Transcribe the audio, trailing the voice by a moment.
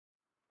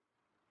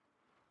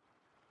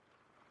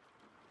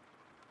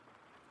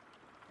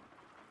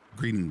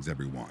Greetings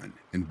everyone,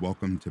 and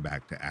welcome to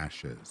Back to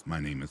Ashes. My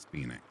name is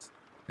Phoenix.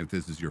 If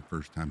this is your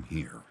first time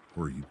here,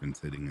 or you've been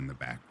sitting in the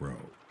back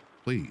row,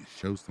 please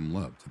show some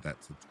love to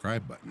that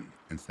subscribe button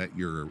and set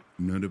your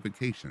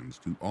notifications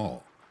to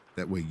all.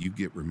 That way you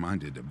get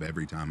reminded of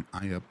every time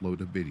I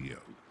upload a video,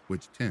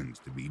 which tends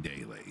to be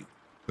daily.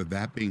 But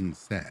that being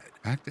said,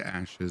 Back to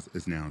Ashes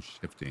is now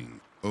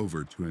shifting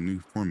over to a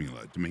new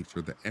formula to make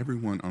sure that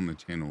everyone on the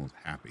channel is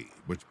happy,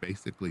 which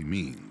basically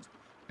means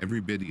every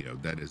video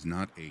that is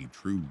not a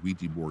true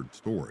Ouija board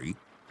story,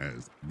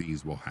 as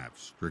these will have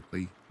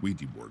strictly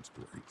Ouija board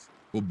stories,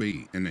 will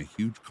be in a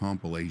huge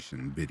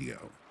compilation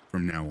video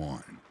from now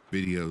on.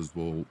 Videos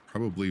will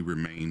probably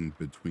remain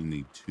between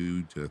the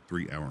 2 to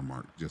 3 hour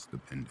mark, just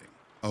depending.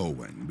 Oh,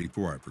 and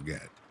before I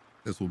forget,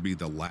 this will be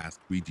the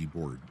last Ouija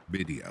board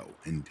video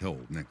until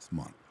next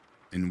month,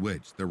 in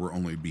which there will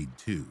only be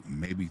 2,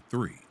 maybe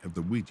 3 of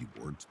the Ouija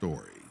board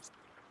stories.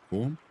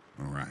 Cool?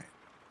 All right.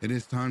 It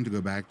is time to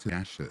go back to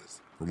ashes.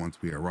 For once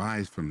we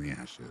arise from the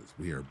ashes,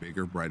 we are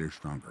bigger, brighter,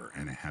 stronger,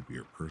 and a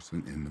happier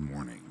person in the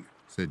morning.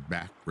 Sit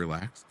back,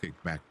 relax, kick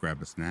back,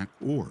 grab a snack,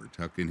 or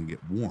tuck in and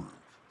get warm,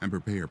 and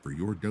prepare for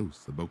your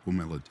dose of vocal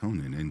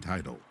melatonin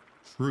entitled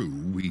True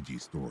Ouija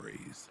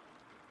Stories.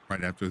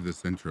 Right after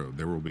this intro,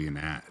 there will be an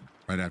ad.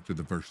 Right after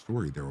the first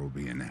story, there will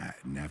be an ad.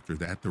 And after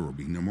that, there will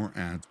be no more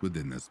ads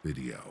within this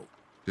video.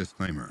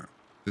 Disclaimer,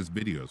 this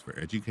video is for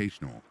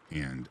educational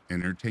and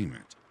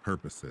entertainment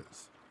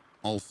purposes.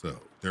 Also,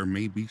 there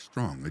may be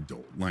strong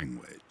adult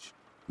language.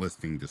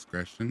 Listening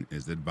discretion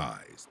is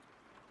advised.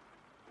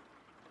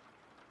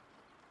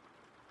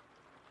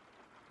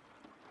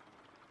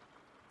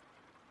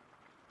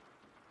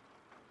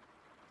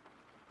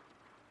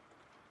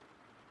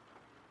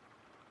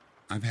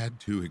 I've had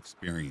 2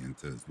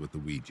 experiences with the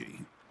Ouija.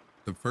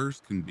 The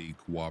first can be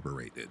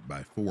corroborated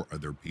by 4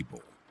 other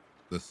people.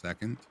 The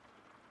second,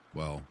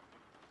 well,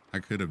 I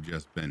could have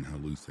just been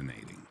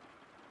hallucinating.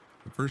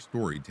 The first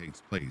story takes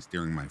place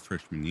during my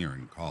freshman year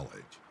in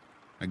college.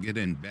 I get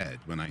in bed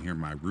when I hear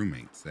my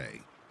roommate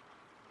say,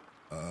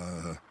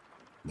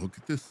 look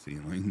at this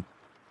ceiling.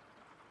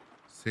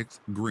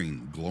 6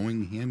 green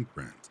glowing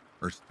handprints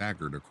are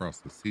staggered across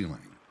the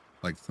ceiling,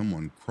 like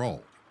someone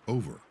crawled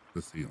over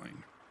the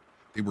ceiling.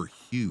 They were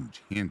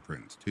huge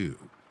handprints too.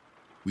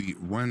 We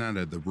run out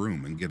of the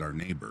room and get our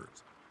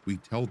neighbors. We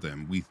tell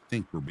them we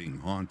think we're being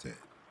haunted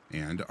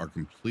and are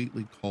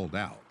completely called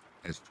out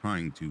as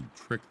trying to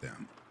trick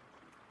them.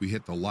 We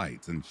hit the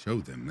lights and show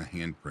them the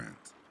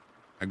handprints.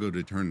 I go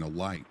to turn the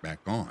light back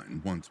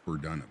on once we're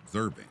done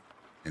observing,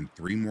 and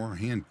 3 more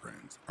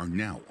handprints are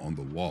now on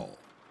the wall.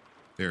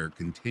 They're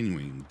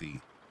continuing the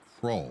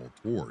crawl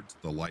towards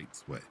the light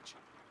switch.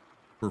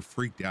 We're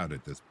freaked out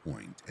at this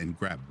point and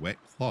grab wet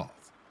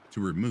cloths to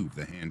remove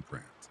the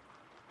handprints.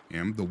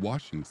 And the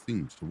washing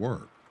seems to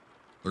work.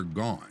 They're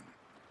gone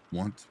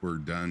once we're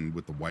done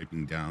with the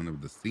wiping down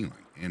of the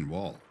ceiling and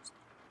walls.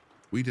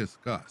 We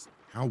discussed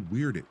how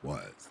weird it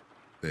was,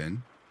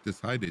 then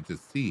decided to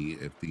see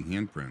if the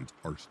handprints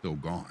are still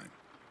gone.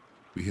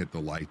 We hit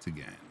the lights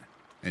again,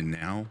 and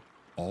now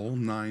all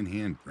 9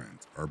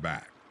 handprints are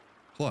back,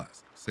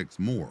 plus 6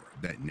 more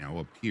that now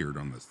appeared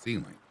on the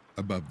ceiling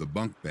above the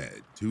bunk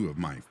bed 2 of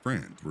my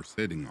friends were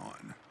sitting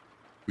on.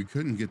 We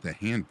couldn't get the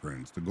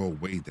handprints to go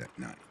away that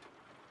night.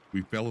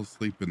 We fell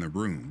asleep in the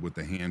room with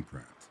the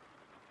handprints.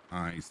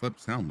 I slept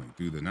soundly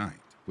through the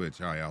night,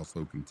 which I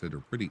also consider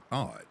pretty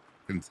odd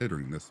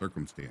considering the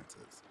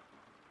circumstances.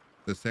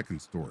 The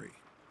second story.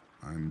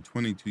 I'm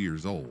 22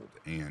 years old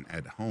and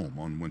at home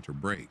on winter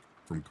break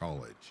from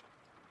college.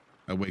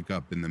 I wake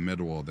up in the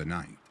middle of the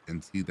night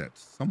and see that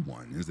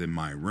someone is in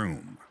my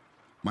room.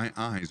 My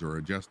eyes are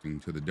adjusting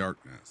to the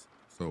darkness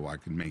so I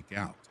can make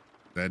out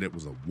that it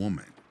was a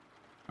woman.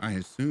 I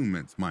assume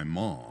it's my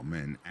mom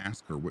and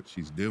ask her what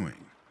she's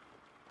doing.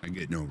 I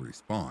get no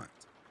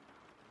response.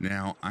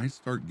 Now I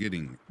start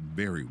getting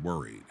very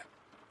worried.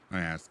 I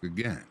ask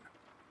again.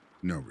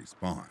 No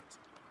response.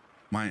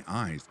 My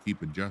eyes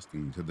keep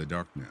adjusting to the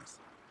darkness.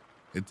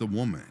 It's a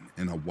woman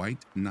in a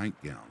white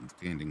nightgown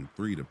standing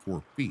 3 to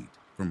 4 feet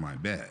from my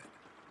bed.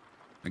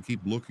 I keep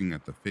looking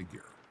at the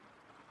figure.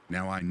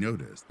 Now I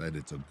notice that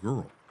it's a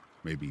girl,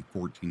 maybe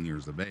 14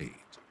 years of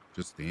age,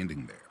 just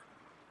standing there.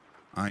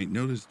 I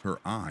noticed her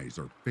eyes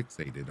are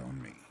fixated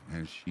on me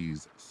as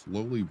she's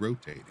slowly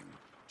rotating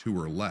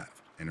to her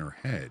left and her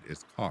head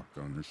is cocked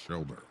on her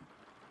shoulder.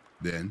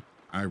 Then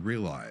I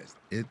realize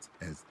it's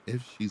as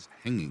if she's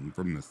hanging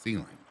from the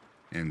ceiling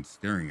and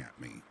staring at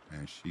me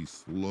as she's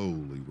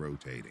slowly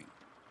rotating.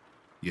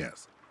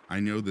 Yes, I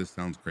know this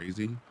sounds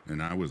crazy,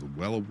 and I was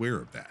well aware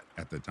of that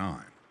at the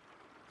time.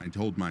 I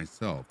told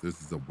myself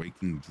this is a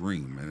waking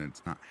dream and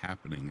it's not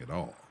happening at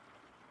all.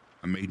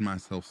 I made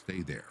myself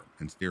stay there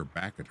and stare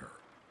back at her,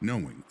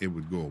 knowing it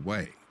would go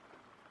away.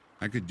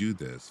 I could do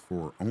this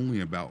for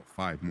only about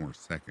 5 more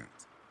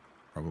seconds,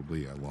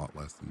 probably a lot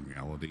less than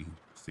reality,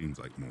 seems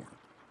like more,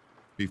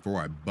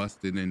 before I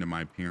busted into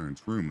my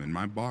parents' room in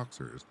my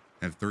boxers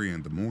at 3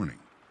 in the morning,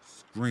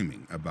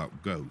 screaming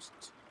about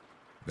ghosts.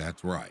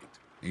 That's right,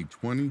 A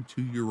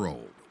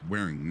 22-year-old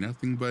wearing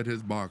nothing but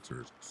his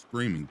boxers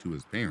screaming to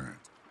his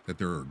parents that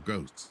there are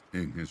ghosts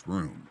in his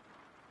room.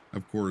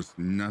 Of course,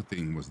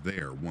 nothing was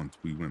there once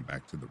we went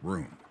back to the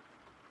room.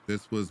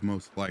 This was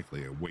most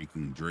likely a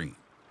waking dream,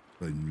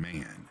 but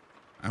man,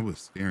 I was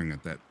staring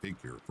at that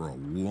figure for a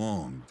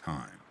long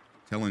time,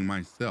 telling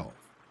myself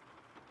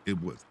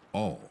it was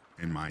all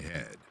in my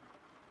head.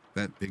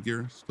 That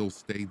figure still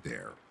stayed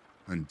there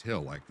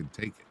until I could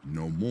take it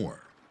no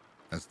more.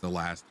 That's the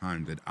last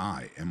time that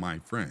I and my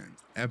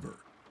friends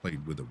ever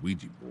played with a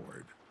Ouija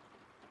board.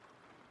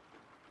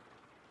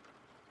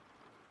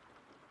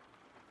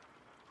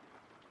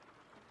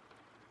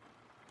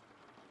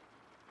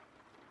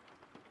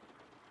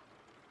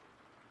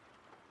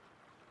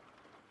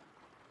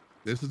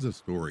 This is a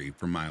story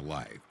from my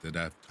life that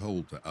I've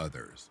told to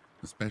others,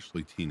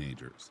 especially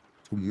teenagers,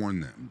 to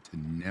warn them to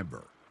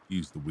never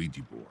use the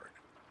Ouija board.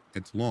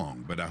 It's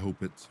long, but I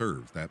hope it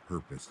serves that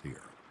purpose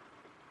here.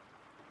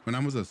 When I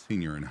was a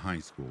senior in high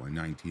school in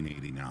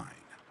 1989,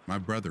 my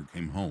brother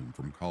came home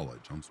from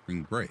college on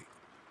spring break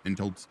and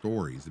told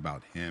stories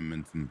about him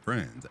and some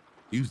friends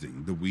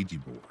using the Ouija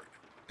board.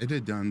 It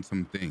had done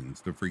some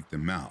things to freak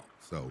them out,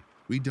 so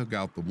we dug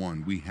out the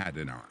one we had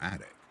in our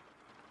attic.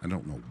 I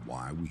don't know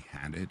why we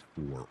had it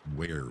or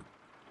where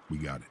we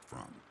got it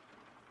from.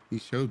 He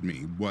showed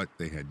me what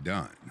they had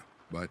done,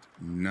 but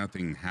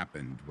nothing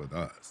happened with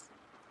us.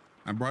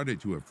 I brought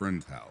it to a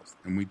friend's house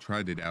and we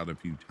tried it out a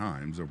few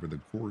times over the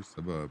course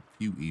of a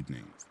few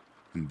evenings.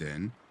 And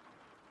then,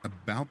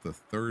 about the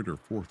third or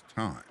fourth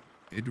time,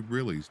 it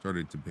really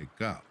started to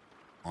pick up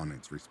on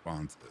its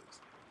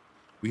responses.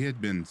 We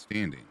had been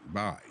standing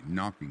by,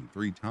 knocking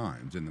 3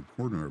 times in the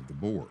corner of the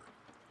board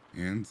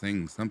and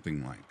saying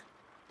something like,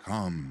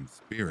 "Come,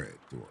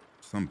 spirit," or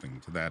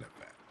something to that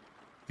effect.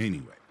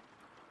 Anyway,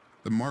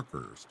 the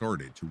marker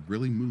started to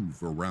really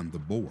move around the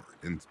board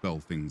and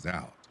spell things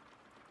out.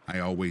 I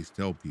always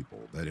tell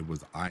people that it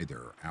was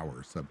either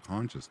our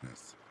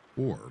subconsciousness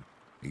or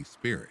a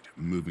spirit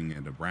moving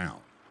it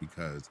around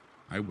because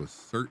I was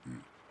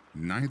certain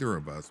neither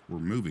of us were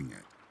moving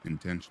it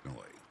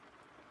intentionally.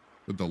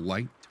 With the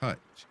light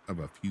touch of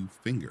a few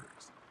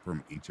fingers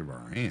from each of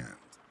our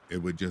hands, it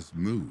would just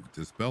move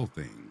to spell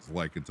things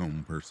like its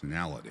own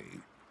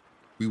personality.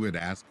 We would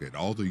ask it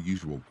all the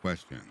usual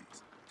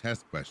questions,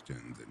 test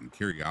questions and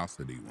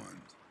curiosity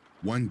ones.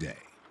 One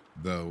day,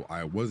 though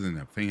I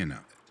wasn't a fan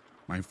of it,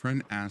 my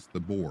friend asked the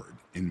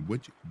board in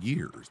which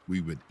years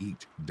we would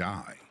each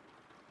die.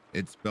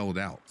 It spelled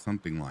out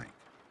something like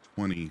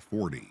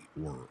 2040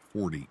 or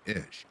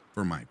 40-ish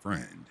for my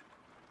friend.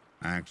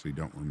 I actually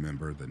don't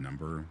remember the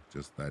number,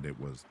 just that it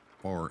was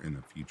far in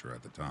the future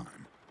at the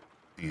time.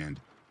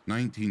 And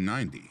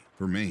 1990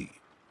 for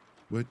me,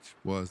 which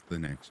was the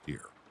next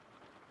year.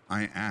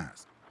 I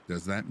asked,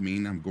 does that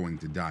mean I'm going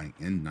to die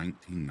in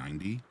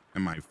 1990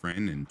 and my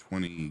friend in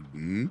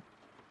 20?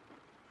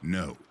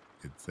 No,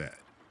 it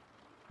said.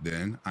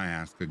 Then I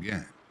asked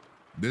again,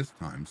 this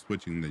time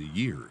switching the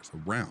years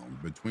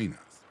around between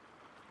us.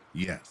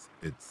 Yes,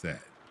 it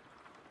said.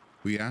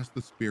 We asked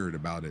the spirit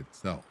about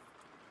itself.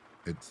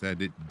 It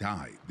said it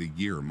died the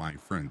year my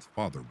friend's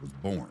father was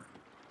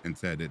born and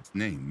said its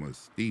name was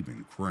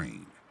Stephen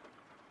Crane.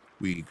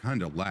 We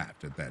kinda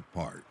laughed at that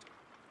part.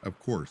 Of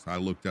course, I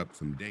looked up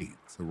some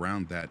dates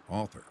around that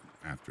author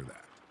after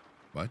that,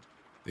 but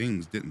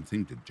things didn't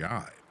seem to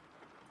jive.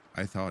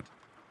 I thought,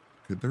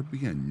 could there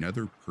be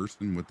another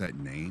person with that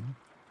name?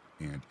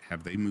 And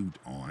have they moved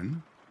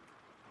on?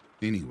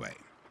 Anyway,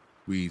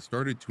 we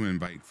started to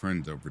invite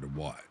friends over to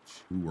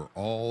watch, who were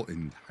all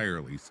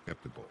entirely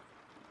skeptical.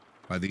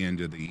 By the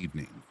end of the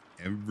evening,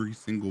 every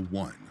single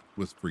one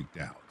was freaked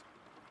out.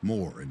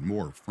 More and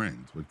more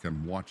friends would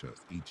come watch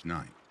us each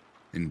night,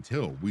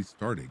 until we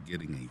started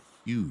getting a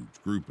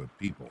huge group of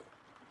people.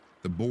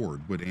 The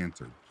board would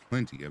answer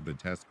plenty of the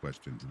test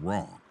questions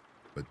wrong,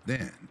 but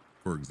then,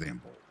 for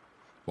example,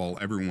 while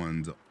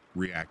everyone's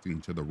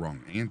reacting to the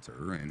wrong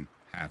answer and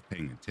half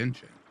paying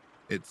attention,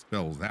 it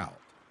spells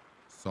out,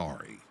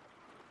 "sorry."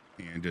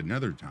 And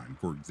another time,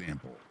 for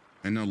example,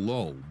 in a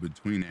lull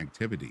between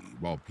activity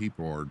while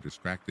people are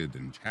distracted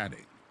and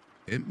chatting,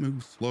 it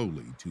moves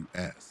slowly to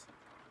S,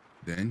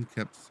 then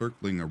kept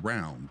circling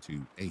around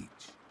to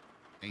H,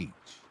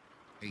 H,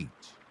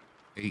 H,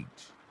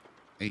 H,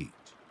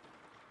 H,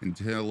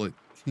 until it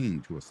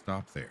came to a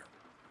stop there.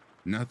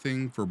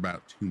 Nothing for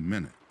about 2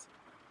 minutes.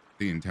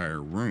 The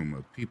entire room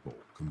of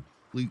people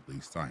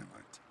completely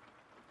silent.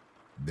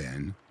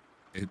 Then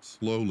it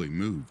slowly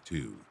moved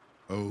to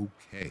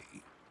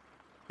OK.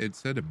 It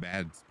said a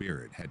bad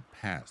spirit had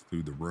passed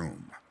through the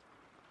room.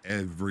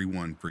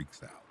 Everyone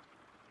freaks out.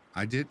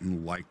 I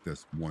didn't like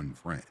this one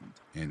friend,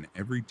 and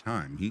every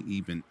time he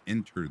even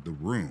entered the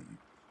room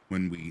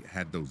when we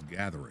had those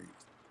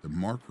gatherings, the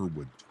marker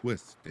would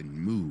twist and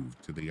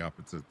move to the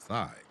opposite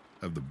side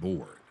of the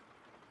board,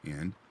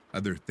 and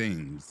other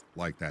things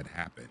like that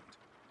happened.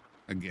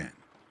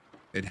 Again,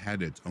 it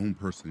had its own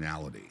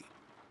personality.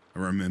 I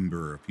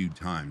remember a few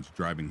times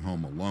driving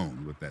home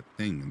alone with that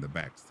thing in the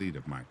back seat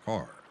of my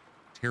car,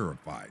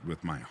 terrified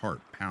with my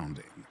heart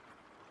pounding.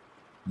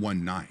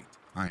 One night,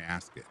 I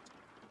asked it,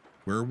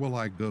 "Where will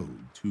I go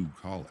to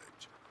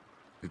college?"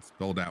 It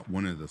spelled out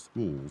one of the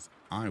schools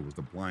I was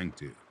applying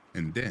to,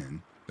 and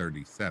then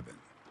 37.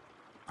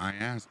 I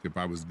asked if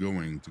I was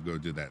going to go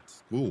to that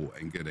school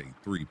and get a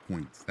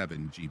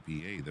 3.7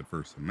 GPA the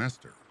first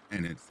semester,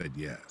 and it said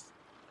yes.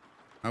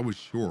 I was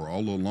sure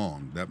all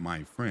along that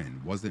my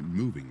friend wasn't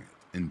moving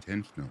it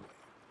intentionally,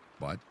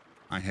 but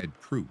I had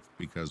proof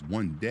because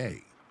one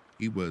day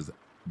he was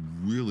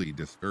really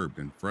disturbed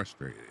and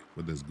frustrated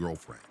with his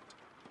girlfriend,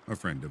 a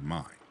friend of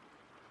mine.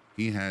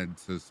 He had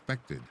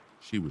suspected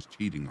she was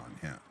cheating on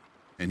him,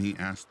 and he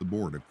asked the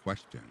board a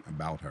question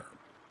about her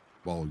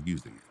while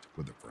using it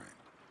with a friend,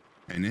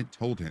 and it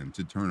told him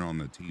to turn on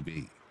the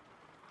TV.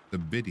 The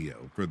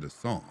video for the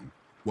song,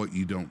 "What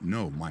You Don't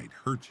Know Might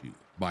Hurt You"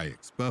 by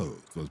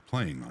Exposed, was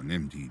playing on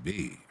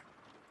MTV.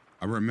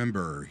 I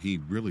remember he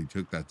really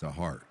took that to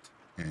heart,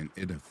 and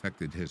it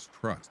affected his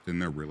trust in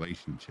their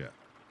relationship.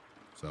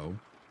 So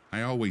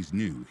I always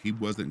knew he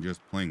wasn't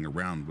just playing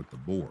around with the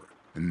board,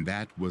 and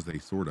that was a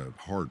sort of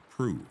hard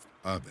proof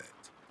of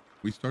it.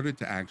 We started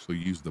to actually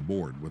use the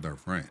board with our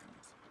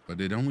friends,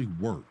 but it only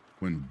worked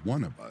when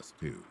one of us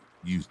two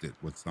used it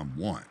with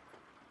someone.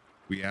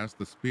 We asked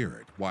the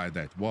spirit why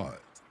that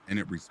was, and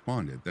it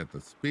responded that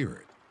the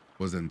spirit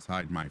was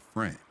inside my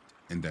friend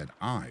and that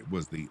I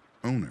was the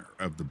owner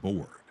of the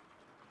board.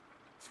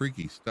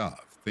 Freaky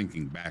stuff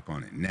thinking back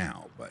on it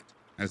now, but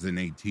as an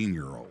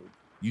 18-year-old,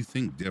 you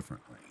think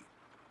differently.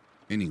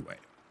 Anyway,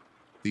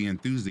 the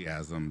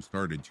enthusiasm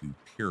started to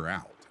peer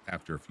out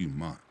after a few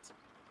months,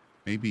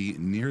 maybe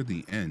near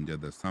the end of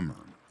the summer,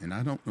 and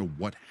I don't know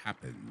what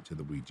happened to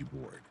the Ouija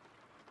board.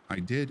 I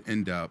did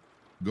end up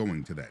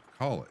going to that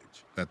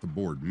college that the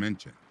board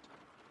mentioned,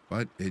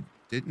 but it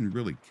didn't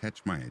really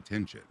catch my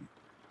attention.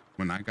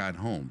 When I got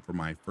home for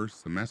my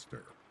first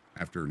semester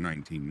after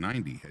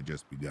 1990 had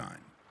just begun,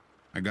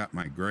 I got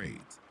my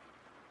grades.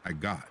 I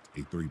got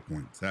a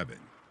 3.7.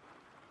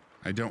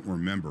 I don't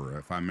remember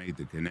if I made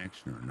the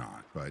connection or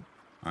not, but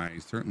I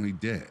certainly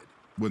did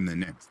when the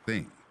next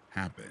thing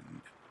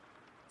happened.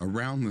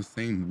 Around the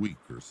same week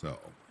or so,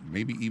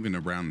 maybe even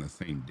around the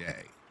same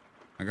day,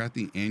 I got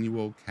the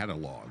annual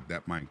catalog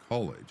that my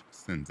college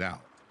sends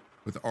out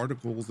with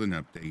articles and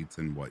updates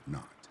and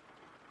whatnot.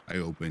 I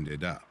opened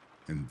it up,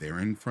 and there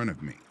in front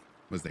of me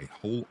was a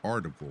whole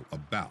article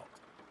about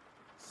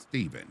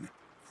Stephen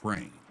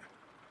Crane.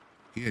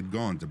 He had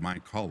gone to my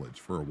college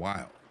for a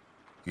while,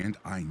 and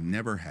I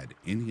never had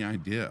any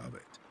idea of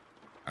it.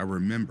 I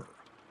remember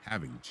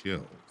having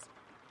chills.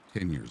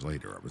 10 years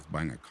later, I was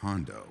buying a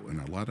condo, and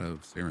a lot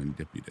of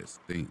serendipitous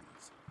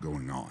things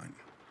going on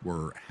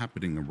were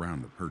happening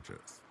around the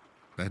purchase.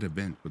 That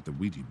event with the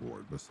Ouija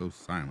board was so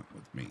silent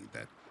with me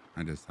that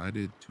I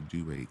decided to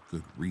do a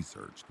good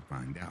research to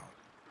find out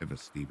if a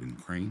Stephen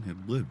Crane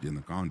had lived in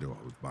the condo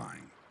I was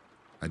buying.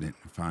 I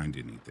didn't find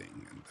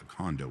anything, and the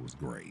condo was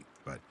great,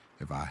 but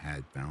if I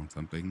had found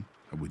something,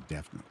 I would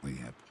definitely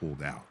have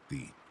pulled out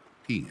the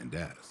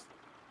P&S.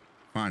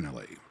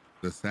 Finally,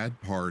 the sad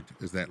part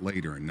is that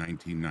later in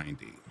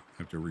 1990,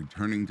 after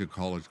returning to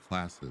college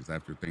classes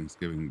after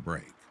Thanksgiving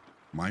break,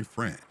 my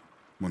friend,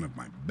 one of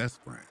my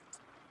best friends,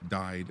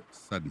 died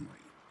suddenly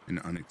and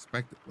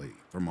unexpectedly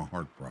from a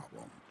heart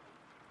problem.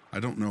 I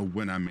don't know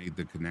when I made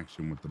the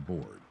connection with the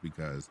board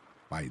because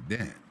by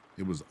then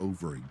it was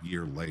over a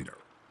year later,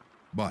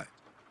 but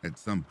at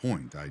some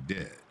point I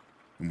did,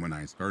 and when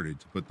I started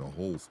to put the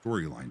whole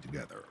storyline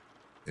together,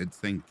 it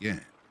sank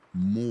in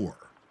more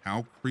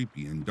how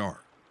creepy and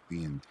dark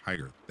the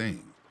entire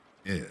thing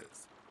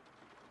is.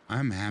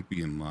 I'm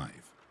happy in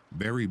life,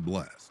 very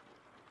blessed.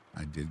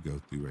 I did go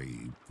through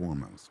a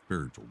form of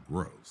spiritual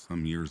growth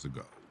some years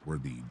ago where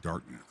the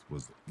darkness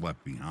was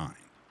left behind,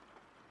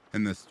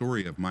 and the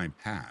story of my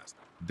past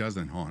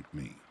doesn't haunt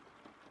me.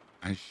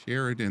 I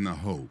share it in the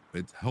hope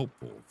it's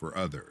helpful for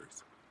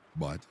others,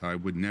 but I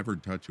would never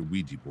touch a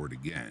Ouija board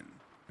again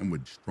and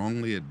would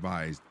strongly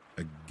advise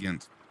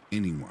against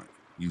anyone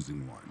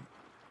using one.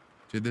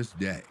 To this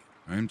day,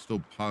 I am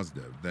still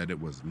positive that it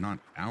was not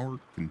our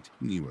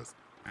continuous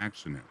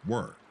action at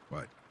work,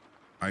 but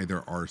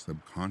either our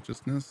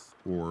subconsciousness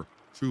or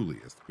truly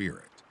a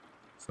spirit.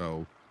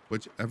 So,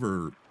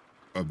 whichever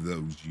of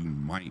those you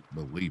might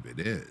believe it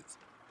is,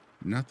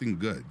 nothing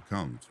good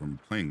comes from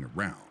playing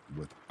around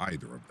with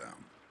either of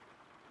them.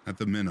 At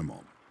the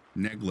minimum,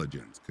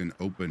 negligence can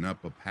open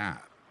up a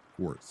path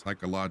for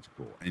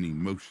psychological and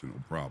emotional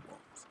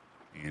problems,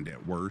 and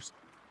at worst,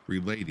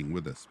 relating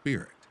with a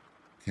spirit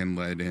can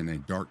let in a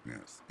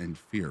darkness and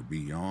fear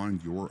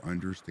beyond your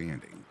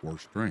understanding or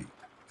strength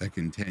that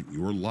can taint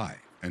your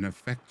life and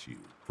affect you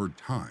for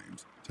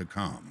times to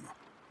come.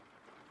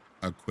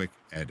 A quick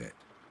edit.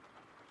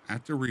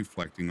 After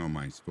reflecting on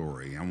my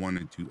story, I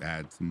wanted to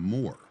add some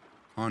more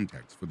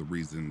context for the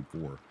reason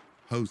for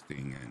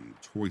posting and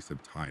choice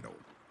of title.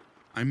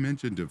 I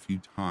mentioned a few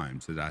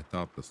times that I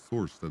thought the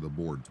source of the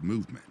board's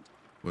movement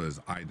was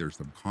either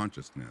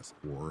subconsciousness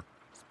or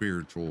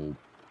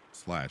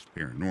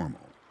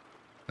spiritual/paranormal.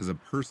 As a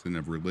person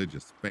of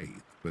religious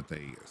faith with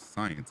a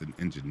science and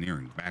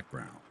engineering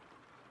background,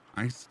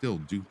 I still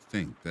do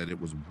think that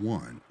it was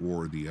one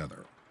or the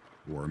other,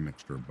 or a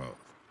mixture of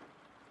both.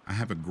 I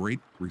have a great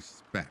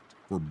respect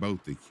for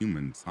both the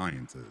human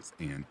sciences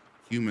and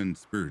human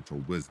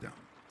spiritual wisdom,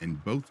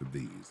 and both of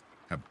these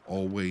have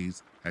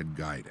always had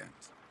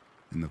guidance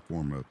in the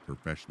form of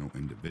professional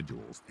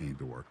individuals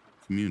and or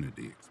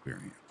community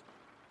experience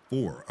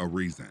for a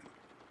reason.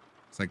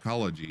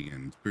 Psychology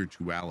and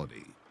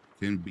spirituality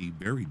can be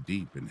very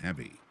deep and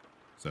heavy,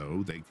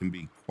 so they can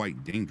be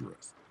quite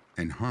dangerous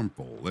and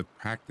harmful if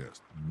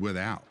practiced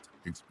without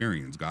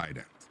experienced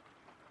guidance.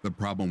 The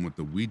problem with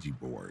the Ouija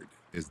board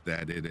is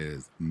that it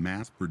is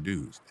mass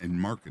produced and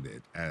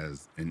marketed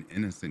as an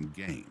innocent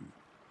game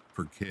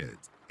for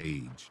kids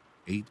aged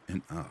 8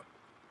 and up,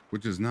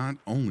 which is not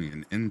only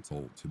an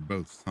insult to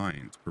both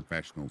science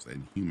professionals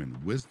and human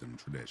wisdom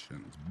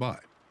traditions,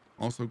 but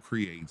also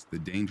creates the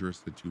dangerous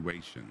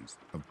situations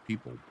of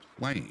people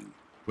playing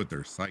with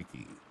their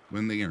psyche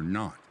when they are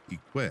not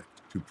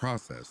equipped to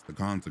process the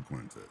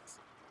consequences.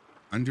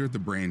 Under the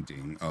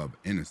branding of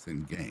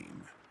innocent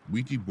game,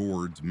 Ouija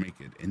boards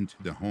make it into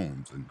the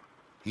homes and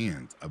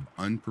hands of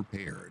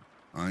unprepared,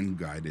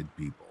 unguided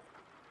people,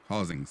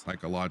 causing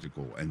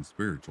psychological and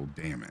spiritual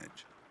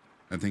damage.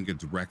 I think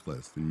it's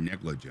reckless and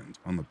negligent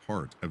on the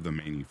part of the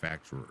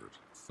manufacturers,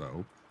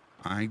 so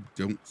I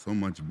don't so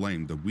much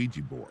blame the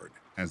Ouija board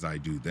as I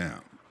do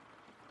them.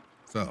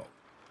 So,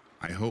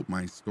 I hope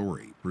my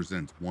story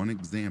presents one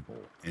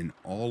example in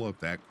all of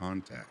that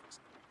context,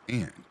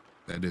 and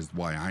that is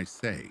why I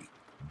say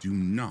do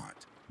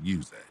not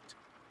use it.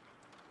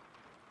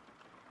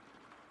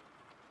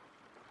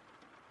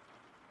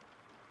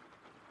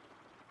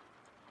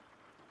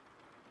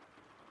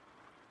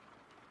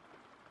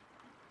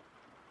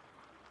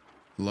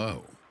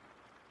 Hello.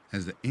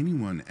 Has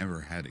anyone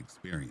ever had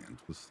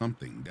experience with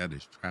something that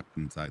is trapped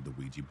inside the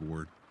Ouija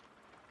board?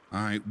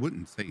 I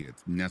wouldn't say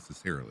it's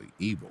necessarily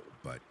evil,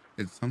 but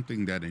it's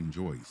something that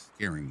enjoys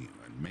scaring you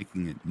and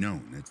making it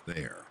known it's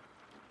there.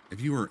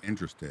 If you are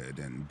interested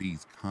in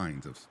these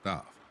kinds of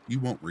stuff, you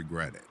won't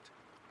regret it.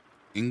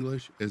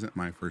 English isn't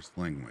my first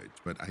language,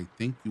 but I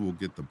think you will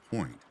get the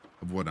point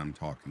of what I'm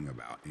talking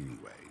about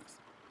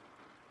anyways.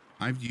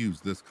 I've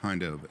used this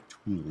kind of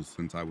tool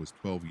since I was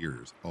 12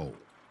 years old.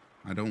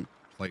 I don't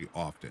play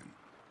often.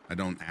 I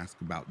don't ask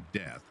about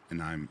death,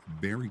 and I'm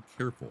very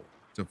careful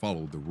to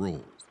follow the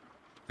rules.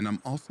 And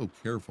I'm also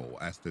careful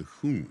as to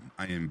whom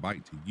I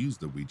invite to use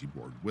the Ouija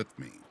board with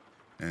me,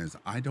 as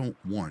I don't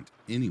want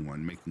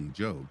anyone making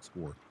jokes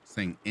or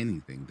saying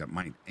anything that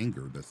might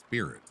anger the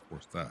spirits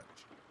or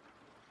such.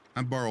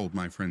 I borrowed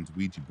my friend's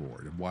Ouija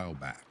board a while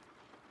back,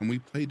 and we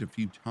played a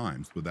few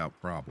times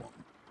without problem.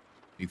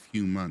 A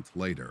few months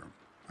later,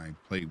 I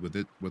played with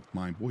it with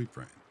my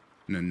boyfriend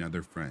and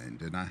another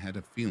friend, and I had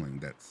a feeling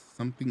that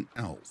something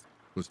else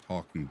was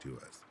talking to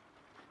us.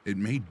 It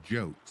made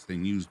jokes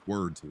and used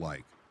words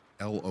like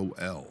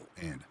LOL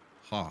and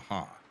ha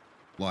ha,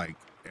 like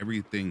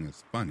everything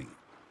is funny,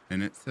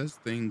 and it says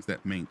things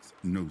that makes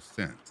no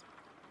sense.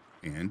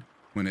 And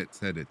when it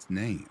said its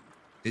name,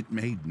 it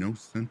made no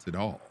sense at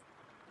all,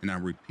 and I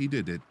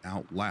repeated it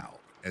out loud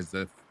as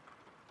if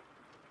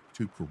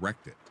to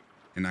correct it,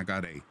 and I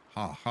got a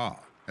ha ha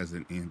as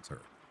an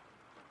answer.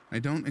 I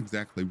don't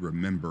exactly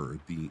remember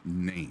the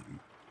name,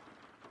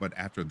 but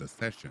after the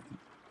session,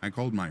 I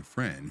called my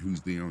friend who's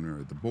the owner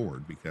of the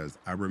board because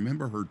I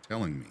remember her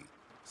telling me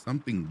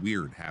something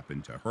weird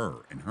happened to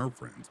her and her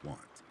friends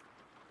once.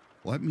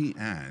 Let me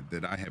add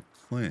that I have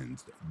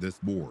cleansed this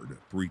board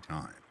 3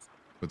 times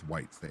with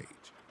white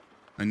sage,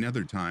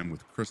 another time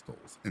with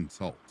crystals and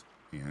salt,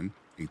 and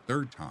a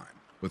third time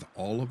with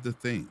all of the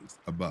things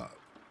above.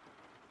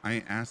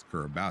 I asked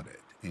her about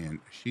it, and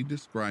she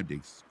described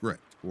a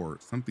script or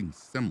something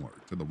similar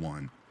to the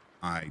one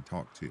I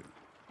talked to.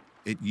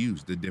 It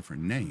used a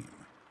different name,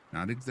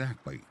 not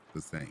exactly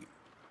the same.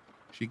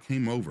 She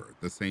came over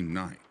the same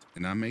night,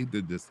 and I made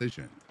the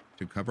decision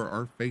to cover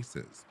our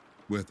faces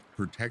with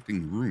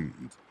protecting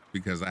runes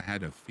because I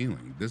had a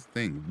feeling this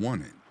thing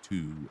wanted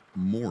to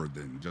more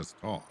than just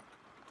talk.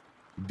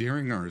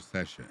 During our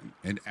session,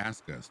 it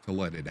asked us to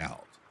let it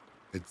out.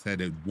 It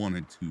said it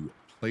wanted to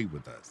play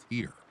with us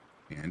here,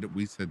 and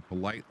we said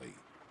politely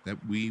that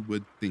we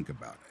would think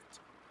about it.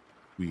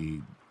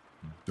 We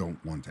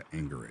don't want to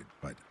anger it,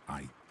 but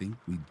I think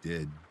we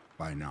did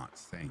by not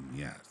saying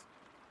yes.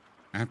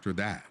 After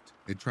that,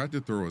 it tried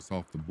to throw us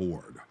off the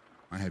board.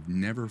 I have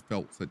never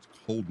felt such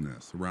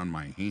coldness around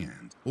my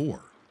hands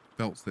or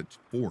felt such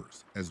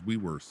force as we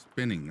were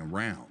spinning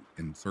around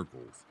in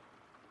circles.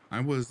 I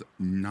was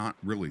not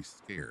really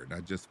scared,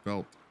 I just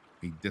felt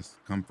a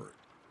discomfort,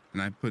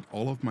 and I put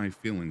all of my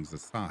feelings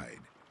aside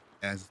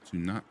as to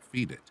not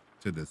feed it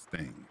to this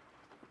thing.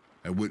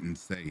 I wouldn't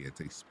say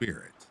it's a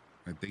spirit.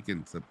 I think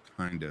it's a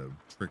kind of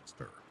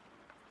trickster.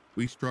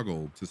 We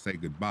struggled to say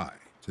goodbye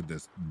to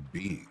this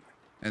being,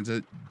 as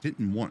it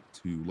didn't want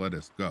to let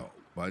us go,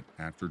 but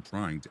after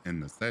trying to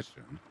end the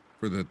session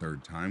for the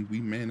 3rd time, we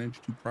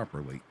managed to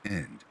properly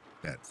end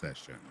that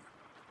session.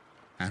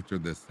 After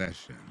this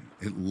session,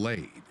 it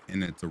laid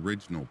in its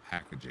original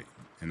packaging,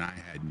 and I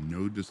had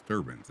no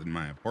disturbance in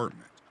my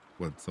apartment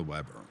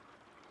whatsoever.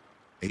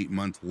 8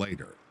 months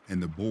later,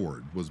 and the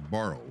board was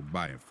borrowed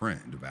by a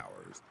friend of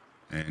ours,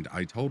 and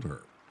I told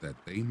her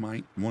that they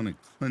might want to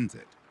cleanse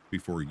it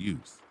before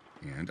use,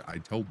 and I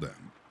told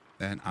them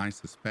that I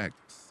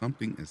suspect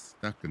something is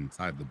stuck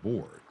inside the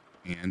board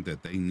and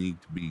that they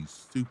need to be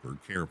super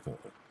careful.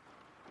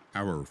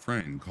 Our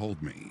friend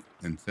called me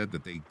and said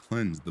that they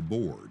cleansed the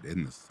board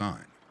in the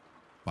sun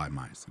by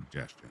my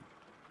suggestion,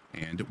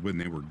 and when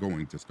they were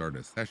going to start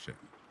a session,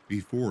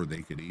 before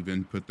they could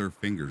even put their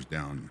fingers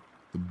down,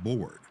 the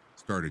board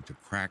started to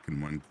crack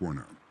in one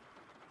corner,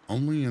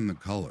 only in the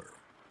color,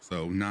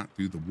 so not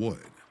through the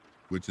wood,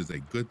 which is a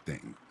good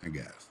thing, I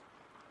guess.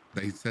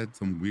 They said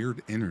some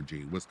weird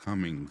energy was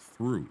coming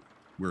through,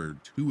 where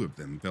two of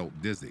them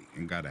felt dizzy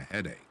and got a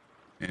headache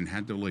and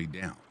had to lay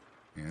down,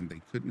 and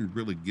they couldn't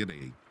really get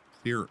a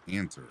clear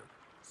answer,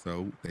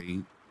 so they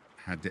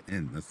had to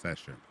end the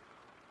session.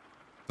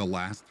 The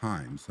last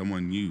time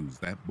someone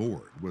used that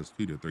board was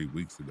 2 to 3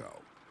 weeks ago.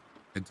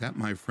 It's at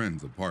my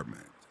friend's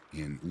apartment,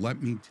 and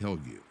let me tell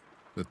you,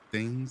 the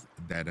things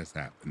that has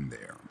happened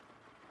there.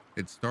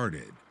 It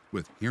started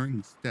with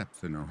hearing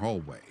steps in her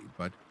hallway,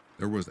 but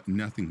there was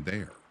nothing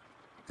there.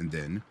 And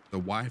then the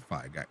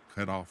Wi-Fi got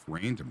cut off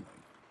randomly,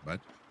 but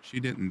she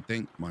didn't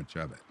think much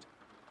of it.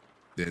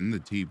 Then the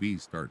TV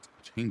starts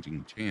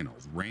changing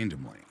channels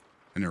randomly,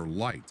 and her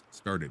lights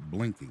started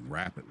blinking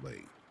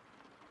rapidly.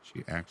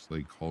 She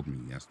actually called me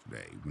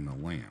yesterday when the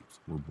lamps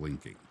were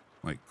blinking,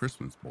 like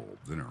Christmas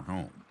bulbs in her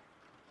home.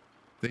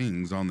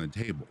 Things on the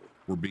table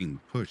were being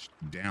pushed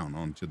down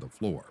onto the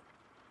floor.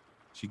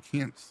 She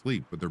can't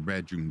sleep with her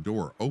bedroom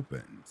door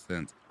open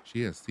since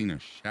she has seen a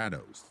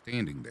shadow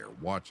standing there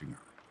watching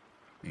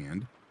her.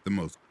 And the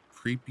most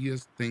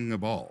creepiest thing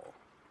of all,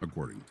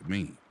 according to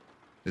me,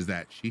 is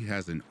that she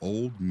has an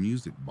old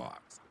music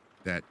box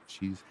that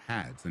she's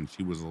had since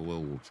she was a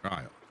little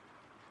child.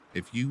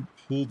 If you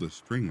pull the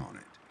string on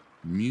it,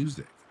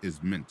 music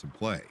is meant to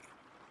play.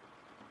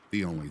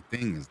 The only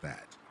thing is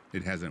that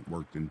it hasn't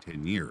worked in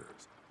 10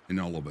 years, and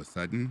all of a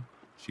sudden,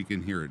 she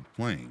can hear it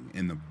playing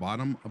in the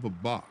bottom of a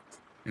box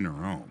in her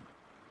home.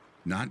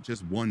 Not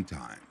just one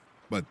time,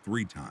 but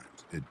 3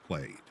 times it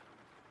played.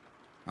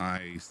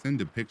 I send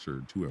a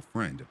picture to a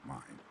friend of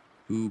mine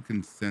who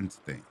can sense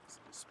things,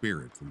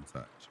 spirits and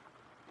such,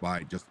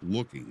 by just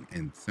looking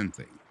and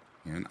sensing,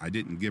 and I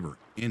didn't give her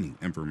any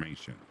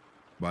information,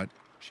 but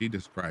she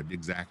described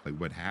exactly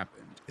what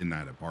happened in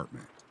that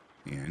apartment,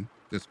 and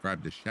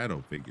described a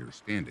shadow figure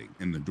standing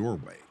in the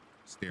doorway,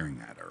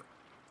 staring at her.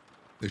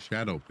 The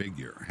shadow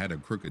figure had a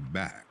crooked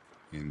back,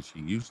 and she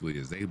usually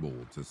is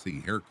able to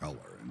see hair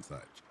color and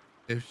such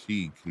if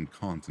she can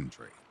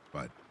concentrate,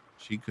 but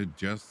she could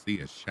just see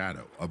a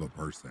shadow of a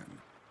person.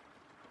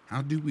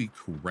 How do we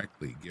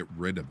correctly get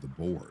rid of the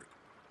board?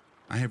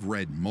 I have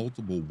read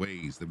multiple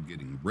ways of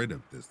getting rid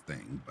of this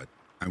thing, but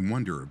I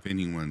wonder if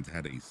anyone's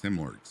had a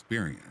similar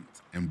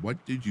experience, and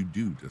what did you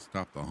do to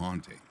stop the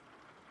haunting?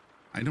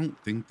 I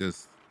don't think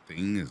this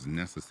thing is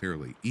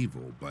necessarily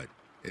evil, but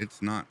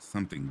it's not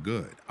something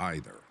good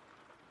either.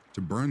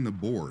 To burn the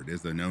board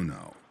is a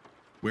no-no.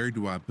 Where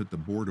do I put the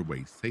board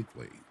away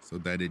safely so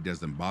that it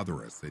doesn't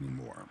bother us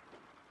anymore?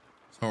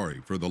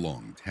 Sorry for the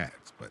long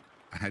text, but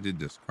I had to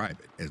describe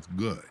it as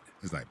good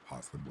as I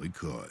possibly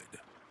could.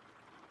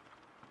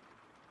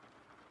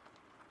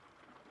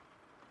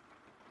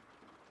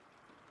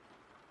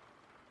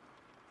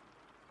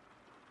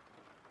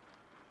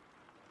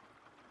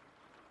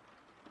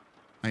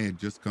 I had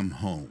just come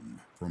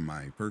home from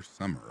my first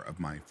summer of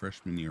my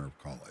freshman year of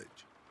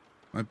college.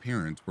 My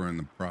parents were in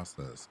the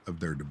process of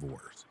their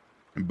divorce,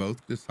 and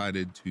both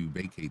decided to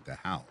vacate the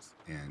house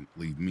and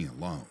leave me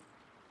alone.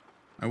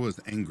 I was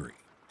angry,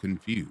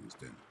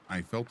 confused, and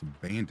I felt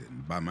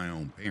abandoned by my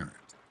own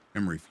parents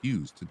and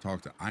refused to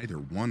talk to either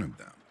one of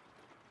them.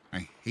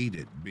 I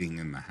hated being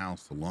in the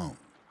house alone.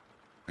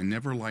 I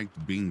never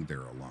liked being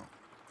there alone,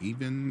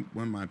 even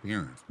when my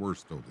parents were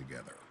still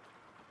together.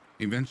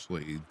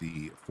 Eventually,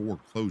 the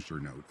foreclosure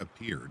note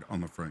appeared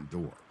on the front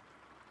door.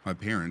 My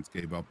parents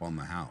gave up on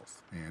the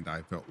house, and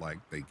I felt like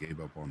they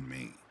gave up on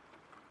me.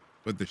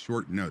 With the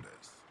short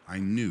notice, I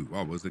knew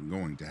I wasn't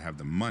going to have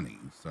the money,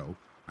 so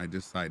I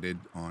decided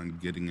on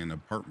getting an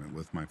apartment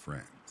with my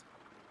friends.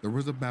 There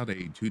was about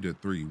a 2 to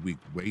 3 week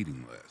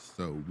waiting list,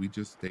 so we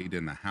just stayed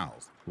in the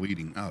house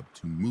leading up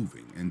to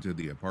moving into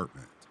the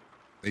apartment.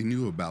 They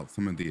knew about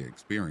some of the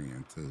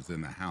experiences in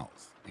the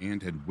house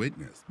and had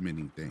witnessed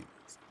many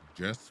things,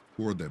 just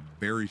for the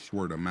very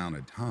short amount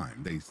of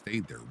time they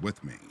stayed there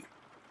with me.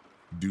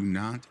 Do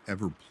not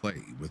ever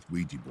play with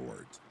Ouija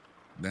boards.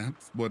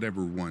 That's what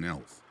everyone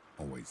else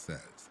always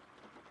says.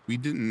 We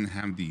didn't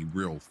have the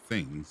real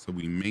thing, so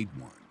we made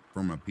one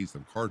from a piece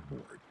of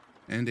cardboard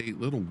and a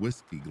little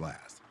whiskey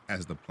glass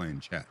as the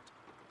planchette.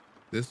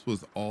 This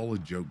was all a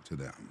joke to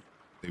them.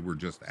 They were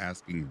just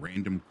asking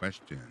random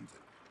questions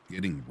and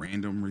getting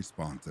random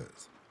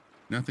responses.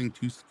 Nothing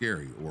too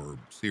scary or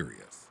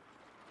serious.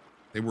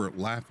 They were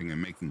laughing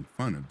and making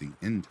fun of the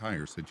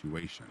entire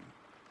situation.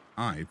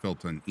 I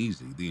felt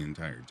uneasy the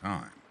entire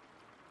time.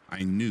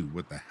 I knew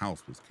what the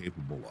house was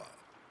capable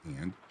of,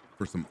 and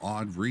For some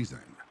odd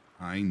reason,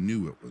 I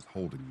knew it was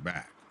holding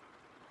back.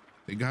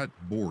 They got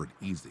bored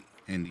easy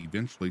and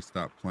eventually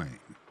stopped playing.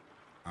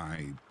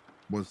 I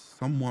was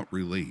somewhat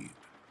relieved.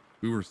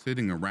 We were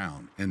sitting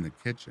around in the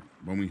kitchen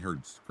when we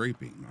heard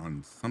scraping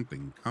on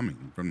something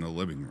coming from the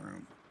living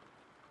room.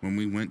 When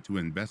we went to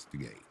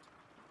investigate,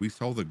 we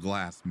saw the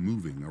glass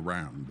moving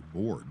around the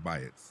board by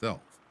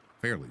itself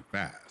fairly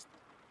fast.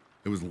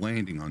 It was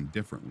landing on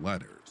different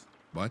letters,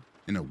 but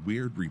in a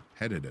weird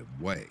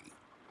repetitive way.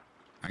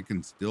 I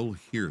can still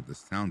hear the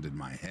sound in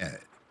my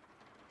head.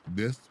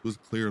 This was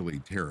clearly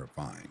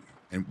terrifying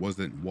and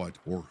wasn't what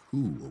or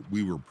who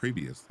we were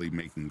previously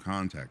making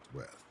contact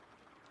with.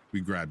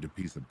 We grabbed a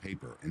piece of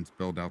paper and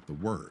spelled out the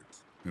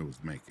words it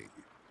was making.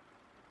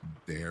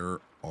 There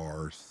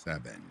are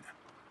 7.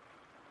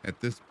 At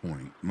this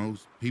point,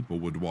 most people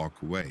would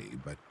walk away,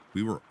 but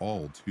we were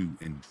all too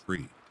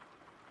intrigued.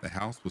 The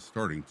house was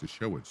starting to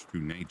show its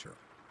true nature.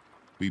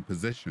 We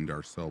positioned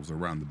ourselves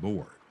around the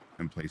board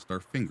and placed our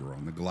finger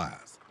on the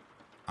glass.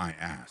 I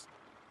asked,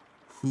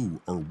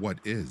 who or what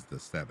is the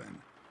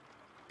 7?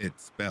 It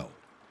spelled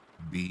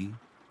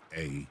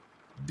B-A-D,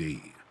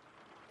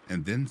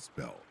 and then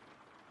spelled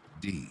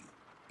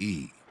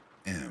D-E-M-O-N-S.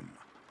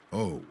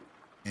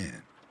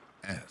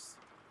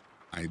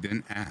 I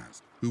then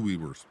asked who we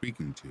were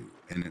speaking to,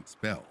 and it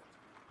spelled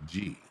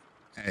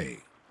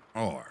G-A-R-Y.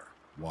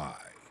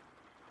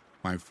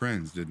 My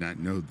friends did not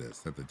know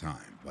this at the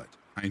time, but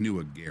I knew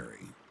a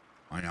Gary.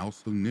 I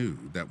also knew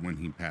that when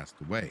he passed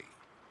away,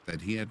 that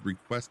he had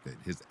requested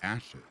his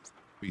ashes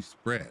be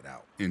spread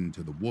out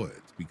into the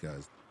woods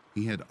because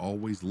he had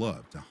always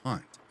loved to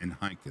hunt and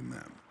hike in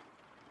them.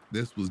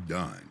 This was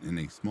done in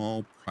a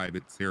small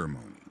private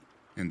ceremony,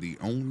 and the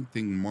only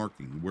thing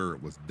marking where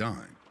it was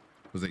done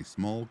was a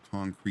small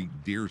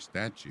concrete deer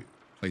statue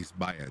placed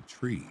by a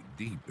tree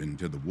deep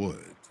into the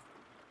woods.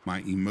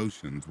 My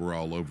emotions were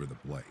all over the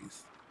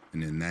place,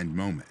 and in that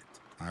moment,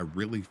 I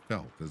really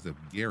felt as if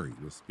Gary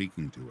was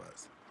speaking to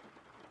us.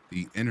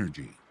 The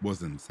energy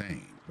was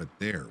insane, but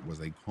there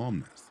was a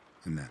calmness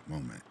in that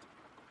moment.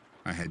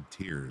 I had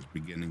tears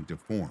beginning to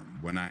form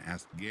when I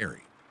asked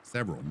Gary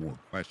several more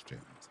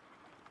questions.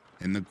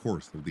 In the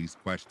course of these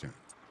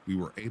questions, we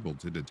were able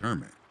to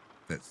determine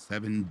that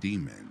 7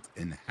 demons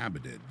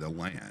inhabited the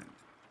land,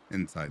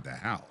 inside the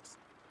house,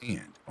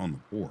 and on the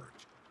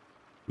porch.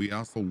 We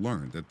also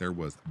learned that there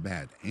was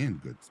bad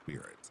and good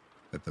spirits,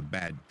 that the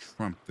bad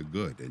trumped the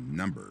good in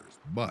numbers,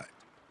 but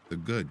the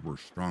good were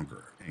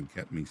stronger and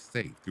kept me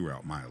safe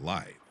throughout my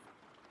life.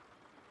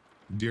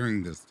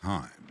 During this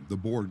time, the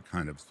board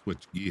kind of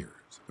switched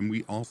gears, and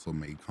we also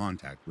made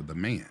contact with a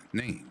man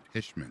named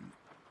Hishman.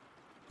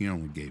 He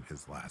only gave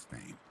his last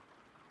name.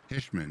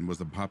 Hishman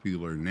was a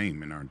popular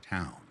name in our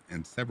town,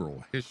 and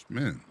several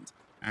Hishmans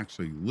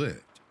actually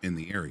lived in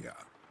the area.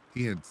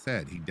 He had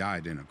said he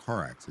died in a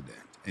car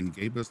accident and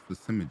gave us the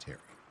cemetery,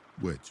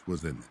 which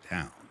was in the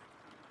town,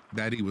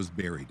 that he was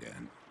buried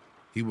in.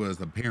 He was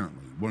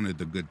apparently one of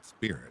the good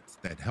spirits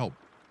that helped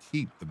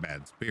keep the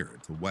bad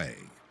spirits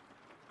away.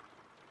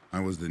 I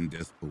was in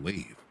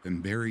disbelief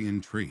and very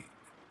intrigued.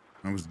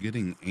 I was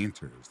getting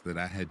answers that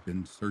I had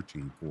been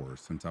searching for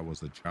since I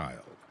was a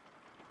child.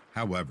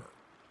 However,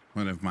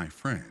 one of my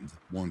friends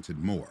wanted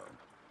more.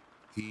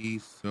 He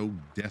so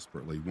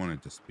desperately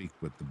wanted to speak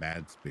with the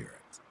bad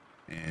spirits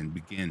and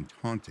began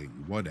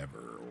taunting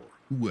whatever or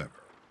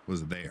whoever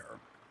was there.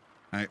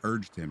 I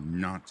urged him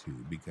not to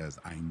because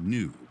I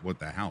knew what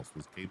the house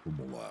was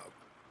capable of.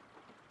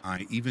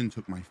 I even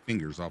took my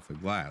fingers off the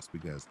glass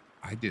because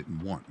I didn't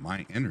want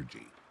my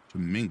energy to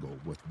mingle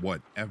with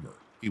whatever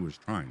he was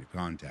trying to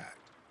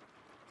contact.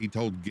 He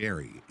told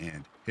Gary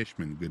and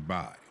Hishman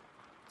goodbye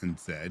and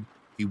said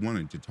he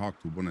wanted to talk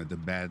to one of the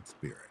bad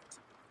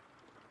spirits.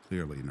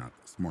 Clearly not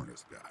the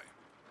smartest guy.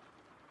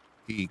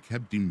 He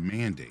kept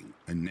demanding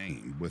a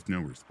name with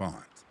no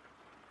response.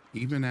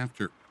 Even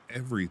after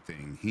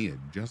everything he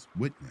had just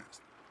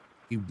witnessed,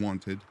 he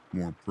wanted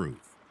more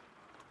proof.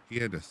 He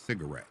had a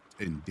cigarette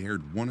and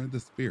dared one of the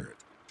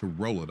spirits to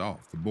roll it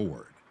off the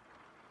board.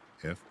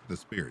 If the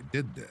spirit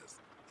did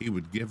this, he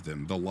would give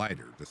them the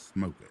lighter to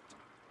smoke it.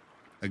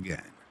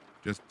 Again,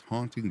 just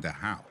taunting the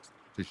house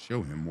to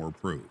show him more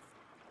proof.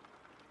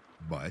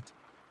 But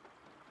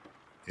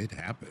it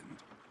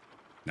happened.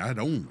 Not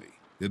only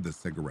did the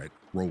cigarette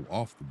roll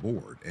off the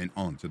board and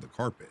onto the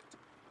carpet,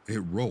 it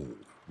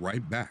rolled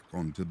right back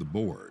onto the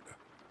board.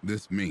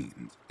 This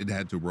means it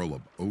had to roll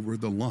up over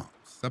the lump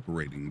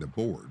separating the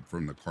board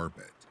from the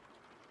carpet.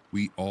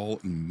 We all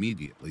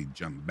immediately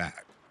jumped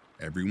back.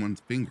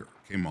 Everyone's finger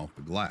came off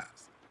the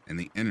glass, and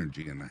the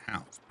energy in the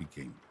house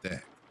became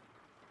thick.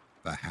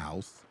 The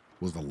house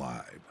was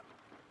alive.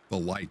 The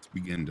lights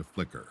began to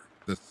flicker.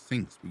 The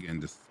sinks began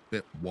to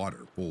spit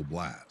water full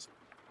blast.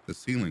 The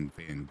ceiling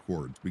fan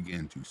cords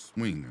began to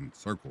swing in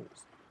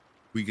circles.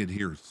 We could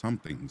hear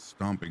something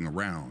stomping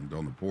around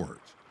on the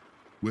porch.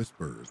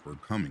 Whispers were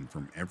coming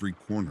from every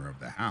corner of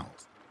the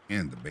house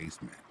and the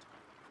basement.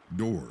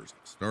 Doors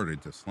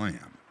started to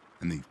slam,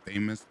 and the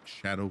famous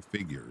shadow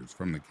figures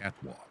from the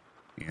catwalk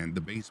and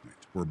the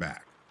basement were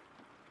back.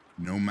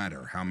 No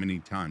matter how many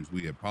times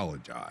we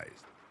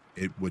apologized,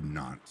 it would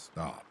not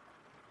stop.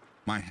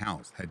 My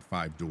house had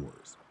 5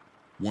 doors,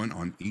 one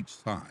on each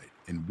side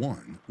and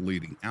one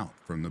leading out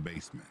from the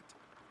basement.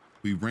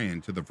 We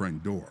ran to the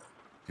front door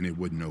and it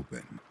wouldn't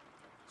open.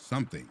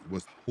 Something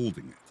was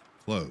holding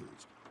it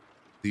closed.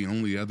 The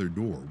only other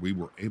door we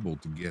were able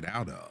to get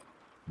out of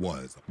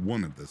was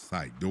one of the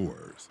side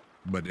doors,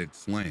 but it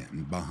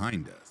slammed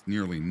behind us,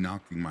 nearly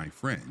knocking my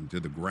friend to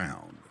the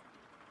ground.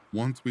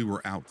 Once we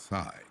were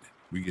outside,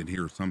 we could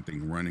hear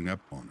something running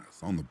up on us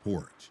on the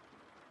porch.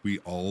 We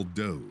all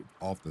dove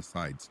off the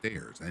side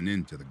stairs and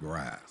into the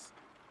grass.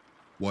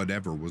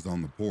 Whatever was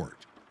on the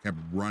porch kept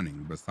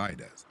running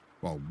beside us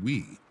while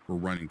we were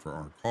running for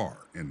our car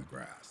in the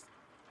grass.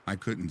 I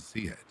couldn't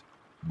see it,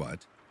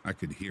 but I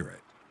could hear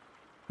it.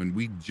 When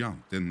we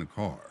jumped in the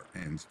car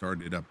and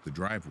started up the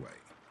driveway,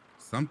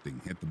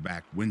 something hit the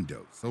back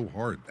window so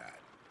hard that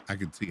I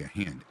could see a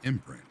hand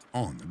imprint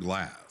on the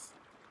glass.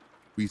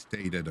 We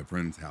stayed at a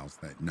friend's house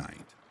that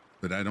night,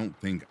 but I don't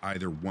think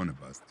either one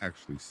of us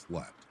actually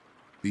slept.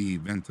 The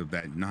events of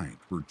that night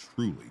were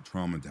truly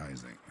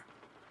traumatizing.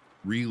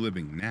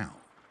 Reliving now,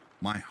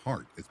 my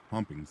heart is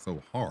pumping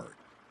so hard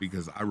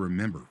because I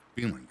remember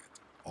feeling it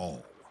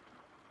all.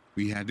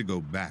 We had to go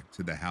back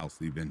to the house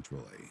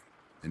eventually,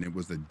 and it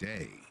was a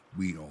day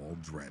we all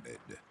dreaded.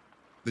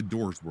 The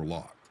doors were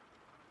locked.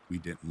 We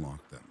didn't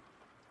lock them,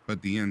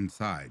 but the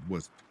inside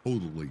was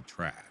totally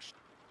trashed.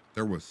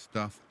 There was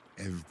stuff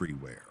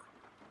everywhere.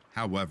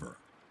 However,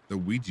 the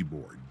Ouija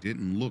board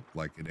didn't look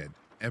like it had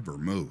ever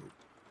moved.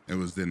 It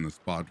was in the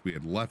spot we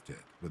had left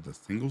it, with a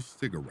single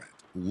cigarette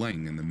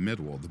laying in the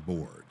middle of the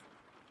board.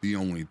 The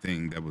only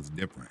thing that was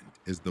different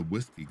is the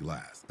whiskey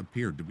glass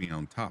appeared to be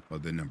on top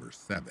of the number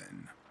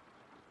 7.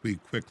 We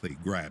quickly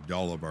grabbed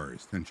all of our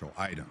essential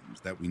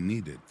items that we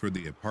needed for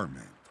the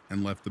apartment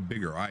and left the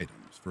bigger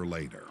items for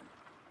later.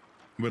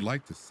 I would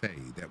like to say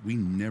that we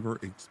never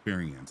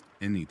experienced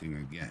anything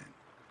again,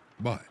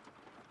 but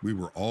we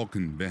were all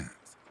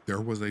convinced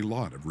there was a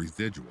lot of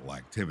residual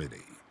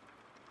activity.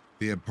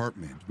 The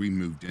apartment we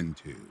moved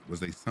into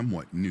was a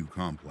somewhat new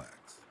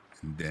complex,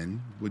 and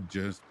then would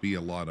just be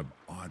a lot of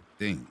odd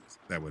things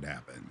that would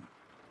happen.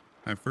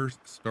 I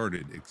first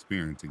started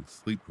experiencing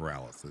sleep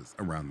paralysis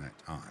around that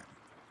time,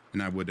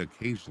 and I would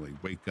occasionally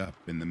wake up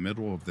in the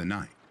middle of the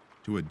night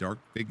to a dark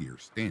figure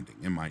standing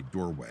in my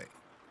doorway.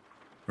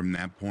 From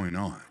that point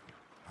on,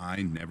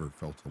 I never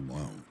felt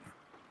alone.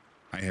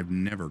 I have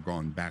never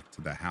gone back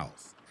to the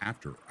house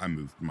after I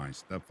moved my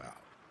stuff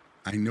out.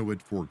 I know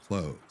it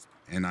foreclosed,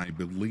 and I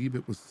believe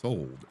it was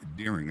sold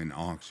during an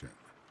auction.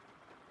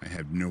 I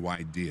have no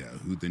idea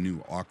who the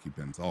new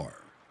occupants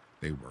are.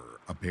 They were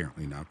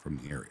apparently not from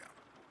the area.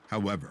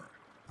 However,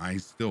 I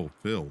still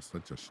feel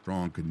such a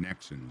strong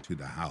connection to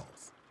the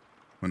house.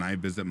 When I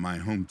visit my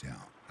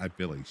hometown, I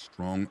feel a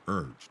strong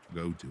urge to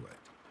go to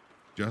it,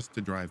 just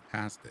to drive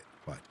past it,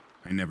 but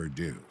I never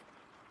do.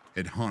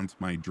 It haunts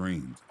my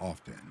dreams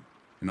often,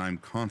 and I'm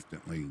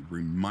constantly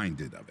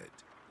reminded of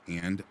it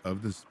and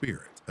of the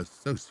spirits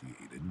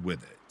associated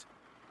with it.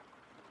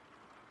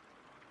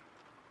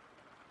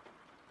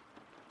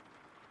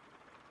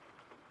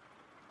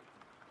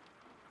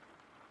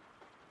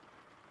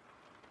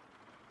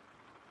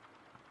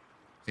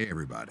 Hey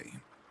everybody,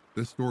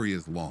 this story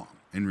is long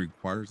and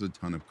requires a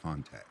ton of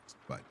context,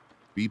 but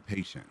be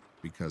patient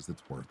because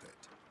it's worth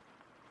it.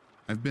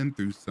 I've been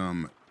through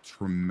some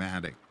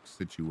traumatic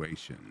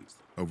situations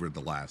over the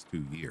last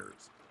 2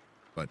 years,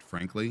 but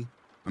frankly,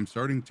 I'm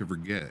starting to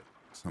forget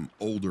some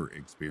older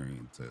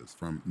experiences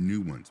from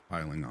new ones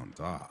piling on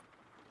top.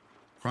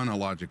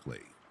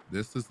 Chronologically,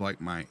 this is like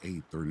my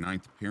 8th or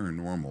ninth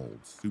paranormal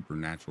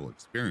supernatural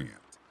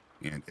experience,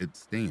 and it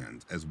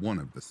stands as one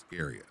of the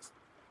scariest.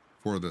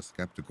 For the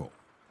skeptical,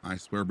 I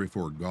swear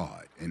before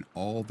God and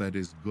all that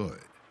is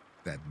good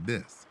that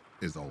this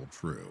is all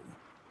true.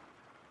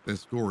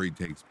 This story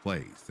takes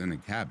place in a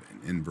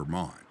cabin in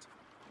Vermont.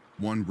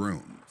 One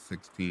room,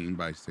 16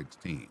 by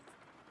 16,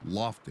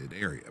 lofted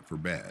area for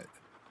bed,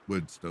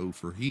 wood stove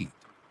for heat,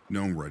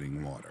 no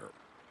running water.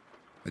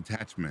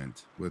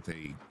 Attachment with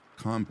a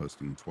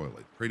composting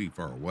toilet pretty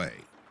far away,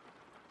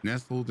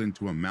 nestled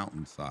into a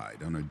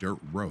mountainside on a dirt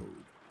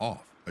road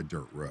off a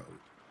dirt road,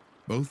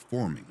 both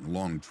forming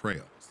long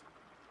trails.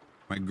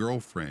 My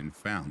girlfriend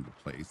found the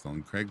place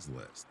on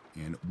Craigslist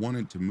and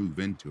wanted to move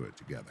into it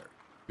together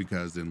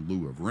because in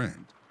lieu of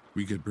rent,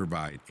 we could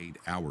provide 8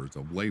 hours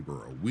of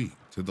labor a week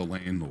to the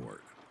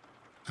landlord.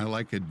 I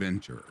like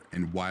adventure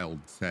and wild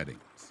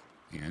settings,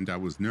 and I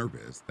was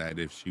nervous that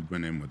if she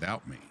went in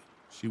without me,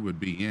 she would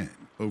be in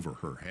over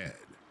her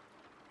head.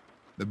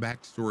 The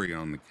backstory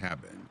on the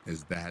cabin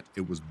is that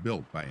it was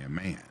built by a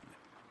man,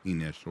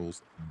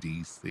 initials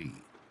DC,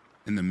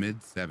 in the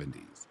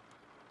mid-70s.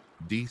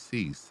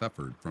 DC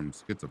suffered from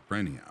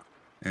schizophrenia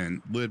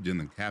and lived in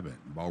the cabin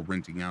while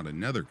renting out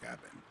another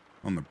cabin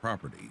on the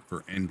property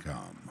for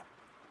income.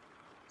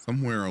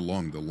 Somewhere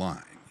along the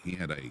line, he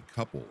had a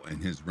couple in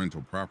his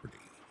rental property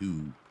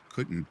who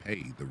couldn't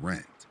pay the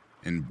rent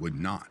and would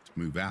not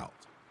move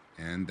out,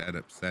 and that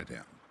upset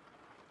him.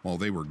 While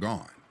they were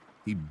gone,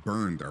 He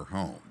burned their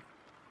home,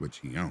 which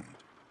he owned,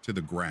 to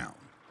the ground.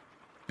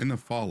 In the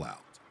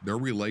fallout, their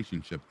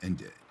relationship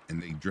ended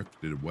and they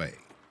drifted away.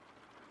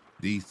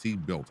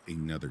 DC built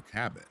another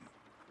cabin,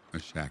 a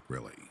shack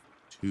really,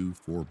 2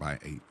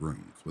 4x8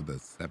 rooms with a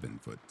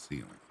 7-foot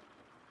ceiling,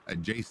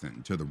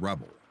 adjacent to the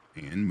rubble,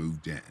 and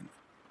moved in.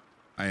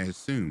 I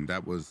assumed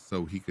that was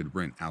so he could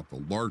rent out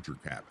the larger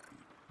cabin,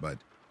 but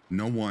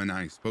no one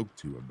I spoke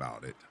to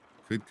about it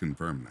could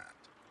confirm that.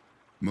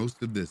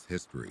 Most of this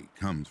history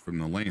comes from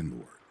the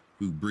landlord,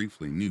 who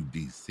briefly knew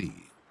DC,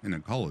 and a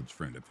college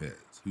friend of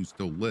his who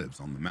still lives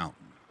on the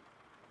mountain,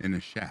 in a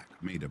shack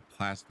made of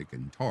plastic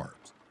and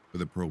tarps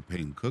with a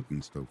propane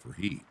cooking stove for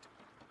heat.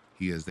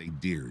 He is a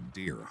dear,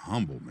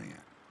 humble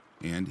man,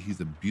 and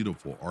he's a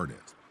beautiful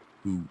artist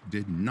who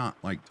did not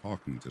like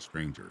talking to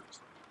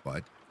strangers,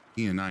 but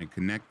he and I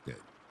connected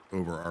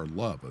over our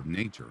love of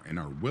nature and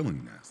our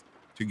willingness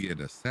to get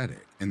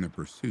ascetic in the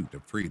pursuit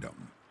of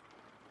freedom.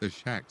 The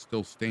shack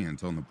still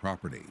stands on the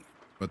property,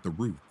 but the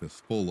roof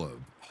is full of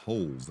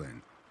holes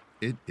and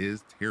it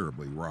is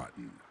terribly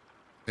rotten.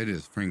 It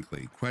is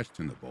frankly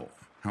questionable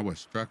how a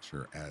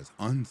structure as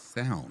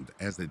unsound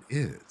as it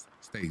is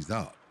stays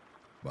up,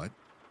 but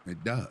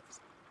it does.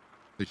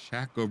 The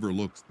shack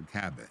overlooks the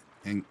cabin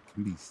and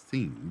can be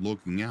seen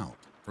looking out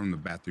from the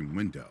bathroom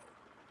window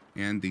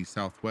and the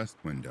southwest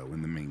window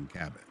in the main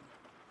cabin.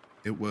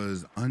 It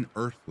was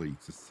unearthly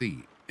to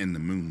see in the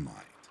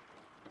moonlight.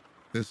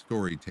 This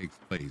story takes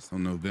place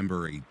on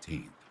November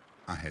 18th.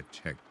 I had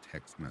checked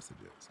text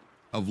messages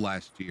of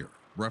last year,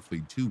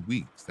 roughly 2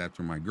 weeks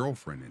after my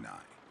girlfriend and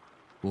I,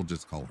 we'll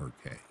just call her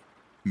Kay,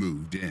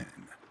 moved in.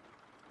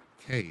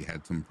 Kay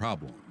had some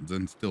problems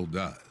and still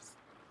does.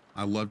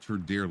 I loved her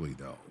dearly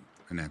though,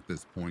 and at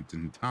this point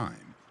in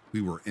time,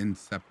 we were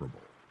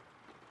inseparable.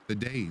 The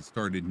day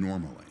started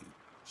normally.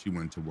 She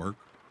went to work,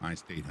 I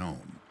stayed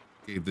home,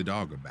 gave the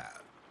dog a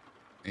bath.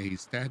 A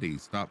statie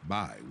stopped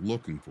by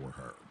looking for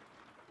her.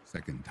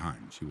 Second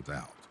time she was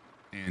out,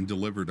 and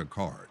delivered a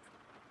card.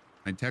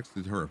 I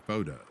texted her a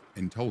photo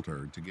and told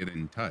her to get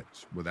in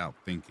touch without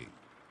thinking,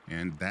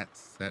 and that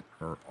set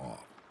her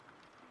off.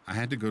 I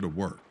had to go to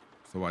work,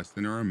 so I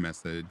sent her a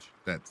message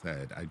that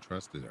said I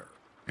trusted her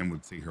and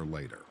would see her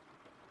later.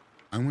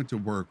 I went to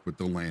work with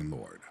the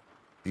landlord,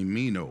 a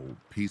mean old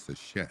piece of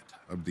shit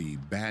of the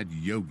bad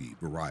yogi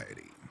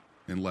variety,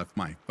 and left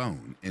my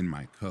phone in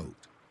my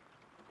coat.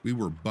 We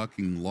were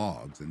bucking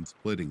logs and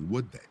splitting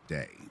wood that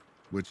day,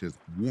 which is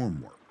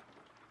warm work,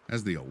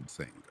 as the old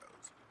saying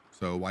goes.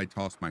 So I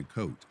tossed my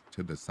coat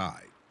to the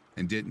side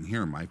and didn't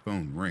hear my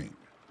phone ring.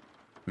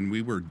 When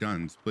we were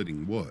done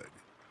splitting wood,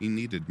 he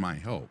needed my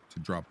help to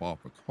drop off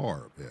a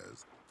car of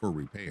his for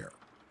repair.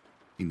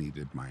 He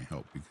needed my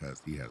help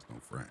because he has no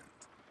friends,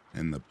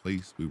 and the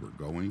place we were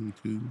going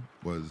to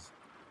was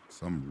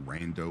some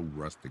rando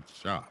rustic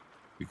shop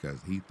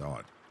because he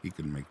thought he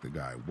could make the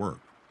guy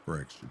work for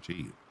extra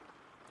cheap.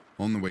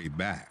 On the way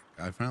back,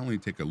 I finally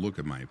take a look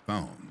at my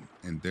phone,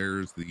 and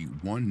there's the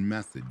one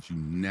message you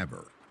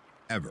never,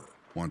 ever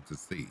want to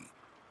see.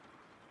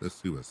 The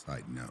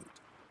suicide note.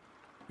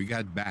 We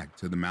got back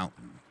to the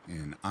mountain,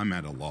 and I'm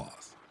at a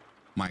loss.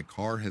 My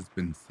car has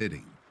been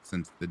sitting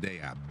since the day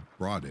I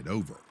brought it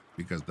over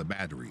because the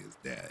battery is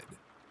dead.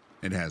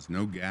 It has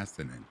no gas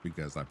in it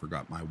because I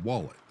forgot my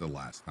wallet the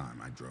last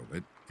time I drove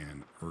it,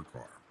 and her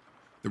car.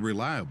 The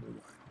reliable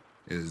one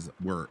is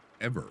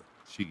wherever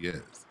she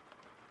is,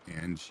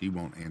 and she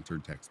won't answer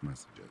text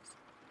messages.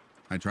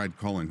 I tried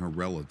calling her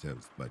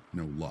relatives, but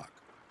no luck.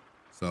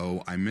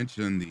 So I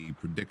mentioned the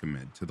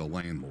predicament to the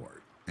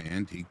landlord,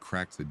 and he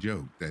cracks a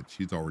joke that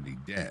she's already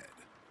dead,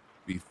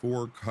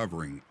 before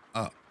covering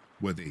up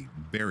with a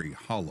very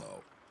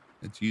hollow,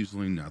 it's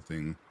usually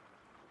nothing.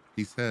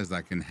 He says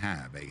I can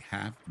have a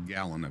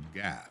half-gallon of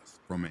gas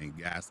from a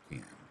gas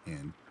can,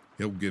 and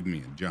he'll give me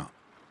a jump,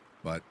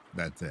 but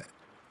that's it.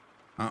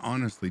 I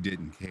honestly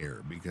didn't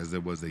care because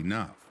it was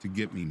enough to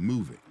get me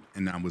moving,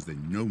 and I was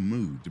in no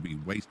mood to be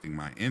wasting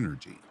my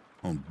energy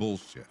on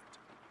bullshit.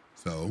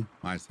 So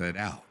I set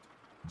out,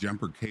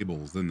 jumper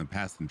cables in the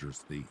passenger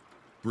seat,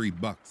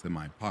 $3 in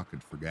my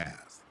pocket for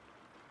gas.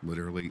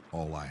 Literally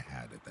all I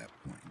had at that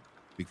point,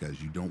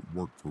 because you don't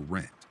work for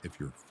rent if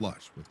you're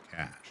flush with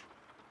cash.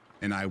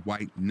 And I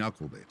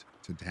white-knuckled it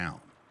to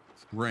town,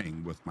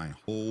 praying with my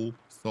whole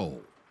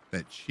soul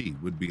that she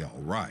would be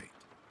all right.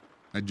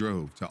 I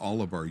drove to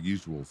all of our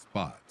usual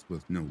spots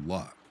with no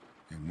luck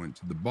and went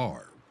to the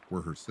bar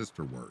where her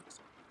sister works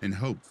in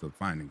hopes of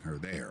finding her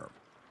there.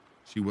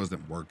 She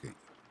wasn't working,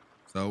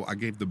 so I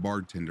gave the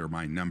bartender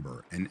my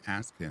number and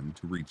asked him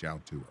to reach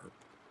out to her,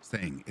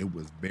 saying it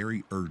was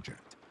very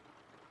urgent.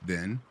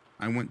 Then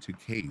I went to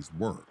Kay's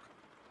work,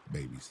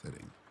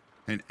 babysitting,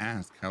 and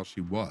asked how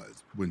she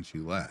was when she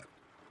left.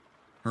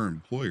 Her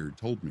employer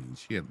told me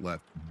she had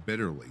left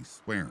bitterly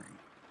swearing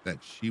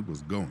that she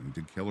was going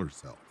to kill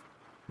herself,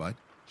 but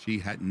she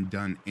hadn't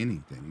done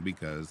anything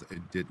because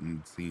it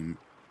didn't seem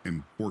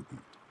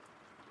important.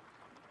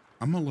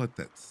 I'm gonna let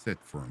that sit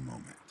for a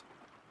moment.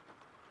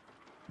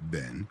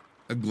 Then,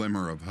 a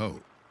glimmer of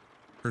hope.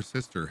 Her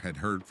sister had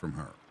heard from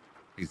her,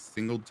 a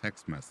single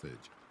text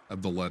message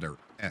of the letter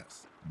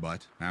S,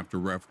 but after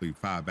roughly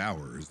 5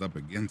 hours up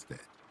against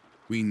it,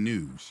 we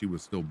knew she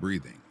was still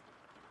breathing.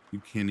 You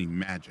can't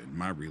imagine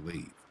my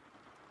relief.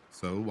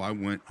 So I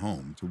went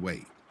home to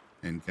wait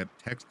and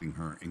kept texting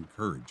her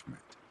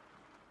encouragement.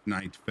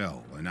 Night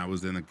fell and I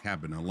was in the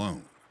cabin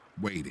alone,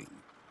 waiting.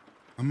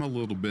 I'm a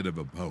little bit of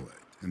a poet,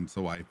 and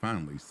so I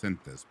finally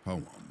sent this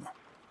poem.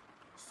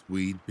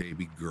 Sweet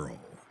baby girl,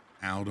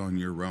 out on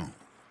your own.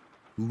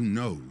 Who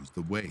knows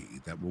the way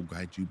that will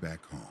guide you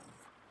back home?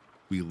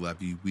 We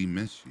love you, we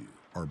miss you,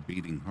 our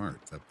beating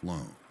hearts have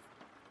flown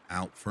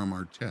out from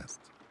our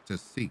chests to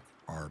seek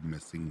our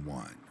missing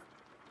one.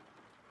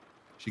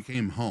 She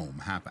came home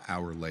half an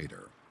hour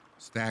later,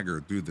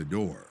 staggered through the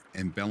door,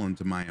 and fell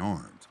into my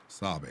arms,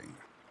 sobbing.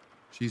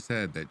 She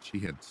said that she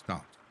had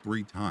stopped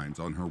 3 times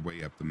on her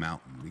way up the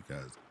mountain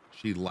because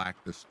she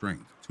lacked the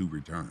strength to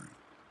return.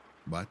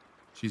 But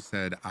she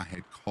said I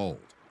had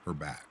called her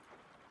back.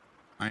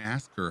 I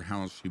asked her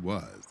how she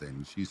was,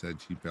 and she said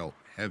she felt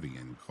heavy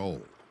and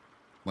cold,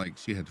 like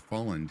she had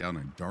fallen down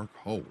a dark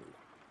hole.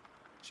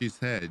 She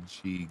said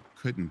she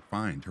couldn't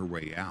find her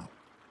way out,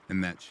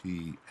 and that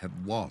she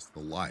had lost the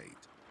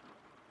light.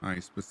 I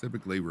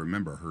specifically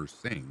remember her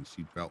saying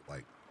she felt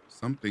like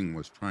something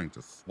was trying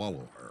to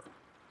swallow her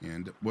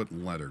and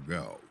wouldn't let her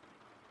go.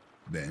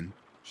 Then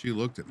she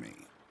looked at me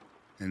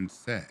and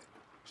said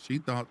she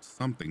thought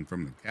something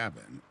from the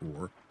cabin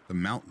or the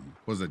mountain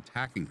was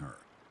attacking her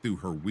through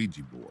her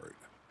Ouija board.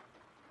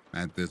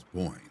 At this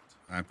point,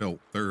 I felt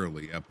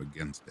thoroughly up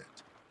against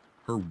it.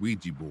 Her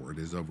Ouija board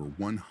is over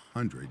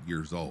 100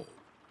 years old,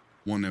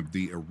 one of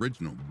the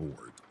original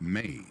boards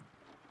made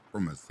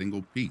from a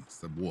single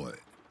piece of wood.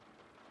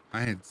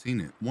 I had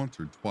seen it once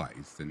or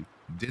twice and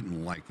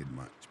didn't like it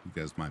much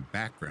because my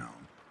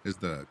background is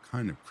the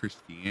kind of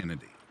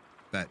Christianity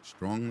that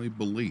strongly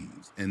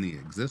believes in the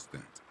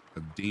existence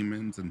of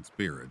demons and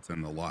spirits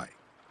and the like.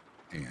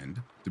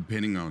 And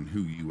depending on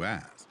who you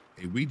ask,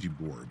 a Ouija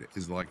board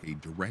is like a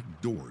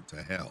direct door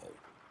to hell.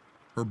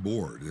 Her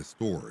board is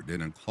stored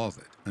in a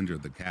closet under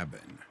the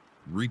cabin,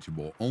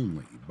 reachable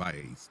only by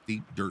a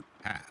steep dirt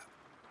path,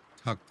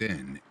 tucked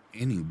in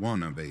any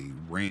one of a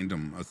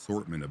random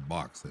assortment of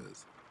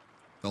boxes.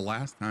 The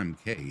last time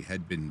Kay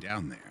had been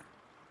down there,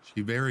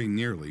 she very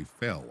nearly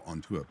fell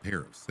onto a pair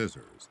of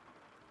scissors.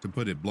 To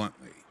put it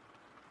bluntly,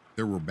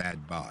 there were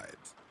bad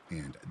vibes,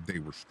 and they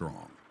were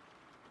strong.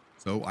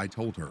 So I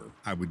told her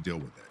I would deal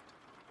with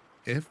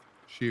it, if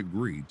she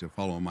agreed to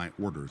follow my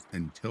orders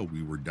until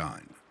we were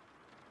done.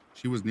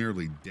 She was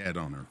nearly dead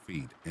on her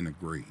feet and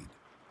agreed.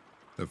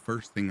 The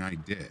first thing I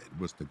did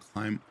was to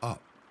climb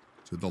up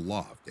to the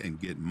loft and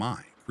get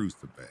my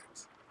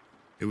crucifix.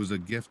 It was a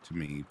gift to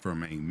me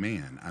from a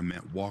man I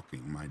met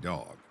walking my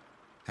dog,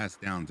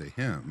 passed down to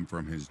him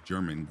from his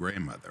German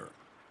grandmother,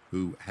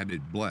 who had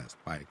it blessed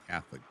by a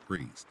Catholic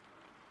priest.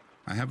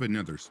 I have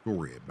another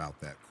story about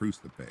that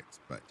crucifix,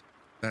 but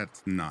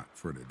that's not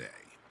for today.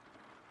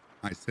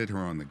 I sit her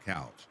on the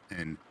couch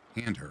and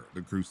hand her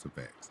the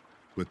crucifix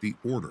with the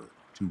order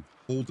to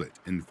hold it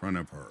in front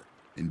of her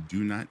and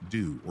do not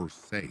do or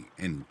say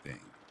anything.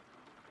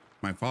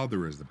 My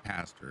father is a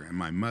pastor and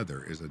my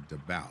mother is a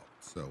devout,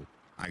 so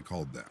I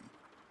called them.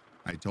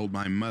 I told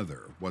my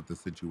mother what the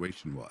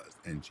situation was,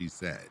 and she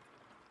said,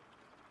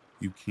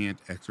 "You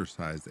can't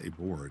exorcise a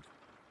board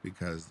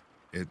because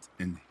it's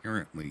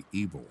inherently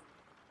evil."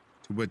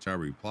 To which I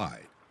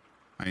replied,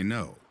 "I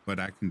know, but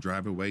I can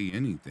drive away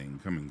anything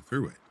coming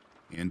through it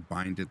and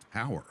bind its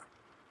power."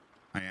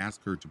 I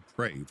asked her to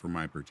pray for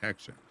my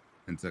protection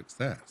and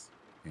success,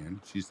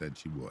 and she said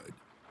she would.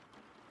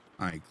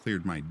 I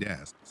cleared my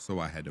desk so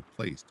I had a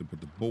place to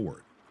put the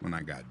board when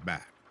I got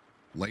back,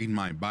 laid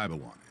my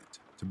Bible on it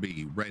to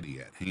be ready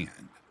at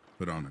hand,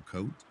 put on a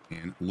coat,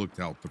 and looked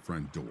out the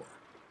front door.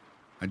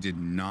 I did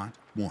not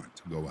want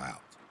to go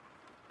out.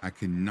 I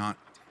cannot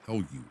tell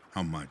you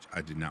how much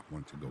I did not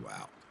want to go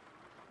out.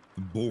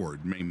 The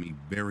board made me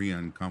very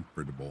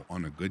uncomfortable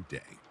on a good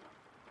day.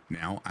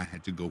 Now I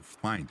had to go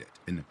find it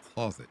in a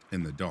closet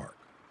in the dark,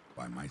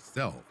 by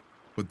myself,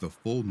 with the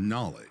full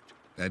knowledge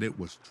that it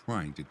was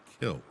trying to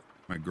kill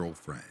my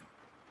girlfriend.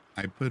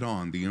 I put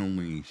on the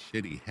only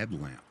shitty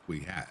headlamp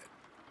we had,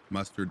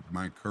 mustered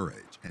my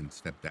courage, and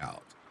stepped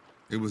out.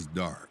 It was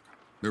dark.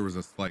 There was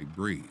a slight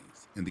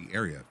breeze, and the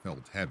area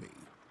felt heavy.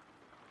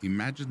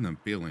 Imagine the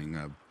feeling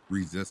of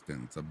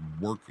resistance of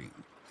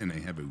working in a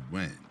heavy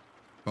wind,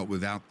 but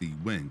without the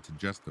wind to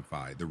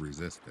justify the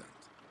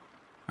resistance.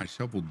 I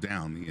shuffled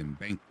down the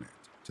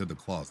embankment to the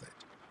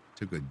closet,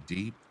 took a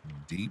deep,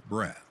 deep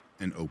breath,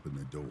 and opened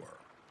the door.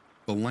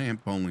 The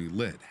lamp only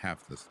lit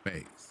half the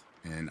space,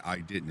 and I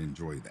didn't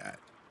enjoy that.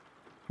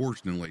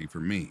 Fortunately for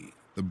me,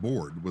 the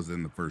board was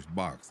in the first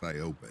box I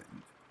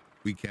opened.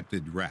 We kept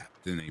it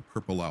wrapped in a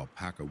purple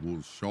alpaca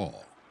wool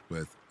shawl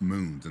with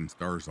moons and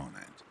stars on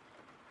it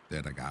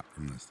that I got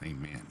from the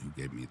same man who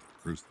gave me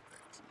the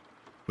crucifix,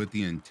 with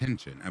the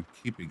intention of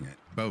keeping it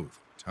both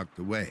tucked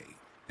away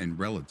and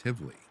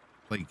relatively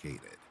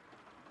placated.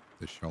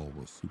 The shawl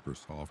was super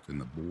soft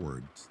and the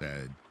board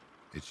said,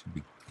 it should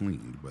be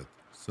cleaned with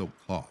silk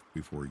cloth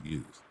before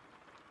use.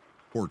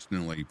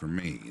 Fortunately for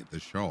me, the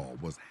shawl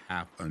was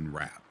half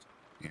unwrapped,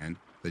 and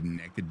the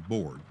naked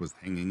board was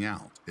hanging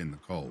out in the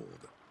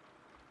cold.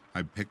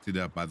 I picked it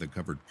up by the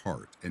covered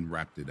part and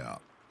wrapped it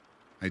up.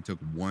 I took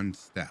one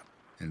step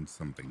and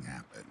something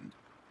happened.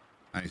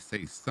 I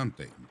say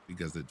something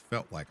because it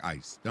felt like I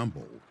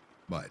stumbled,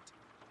 but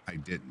I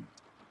didn't.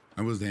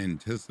 I was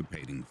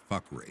anticipating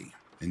fuckery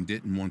and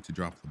didn't want to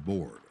drop the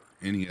board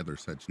or any other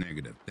such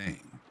negative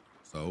thing,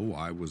 so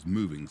I was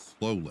moving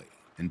slowly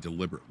and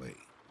deliberately.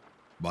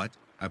 But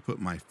I put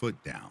my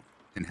foot down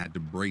and had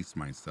to brace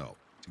myself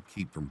to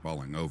keep from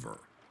falling over.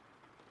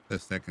 The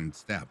second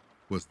step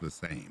was the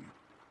same.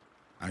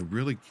 I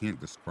really can't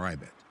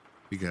describe it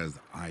because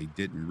I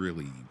didn't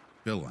really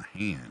feel a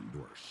hand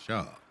or a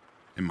shove,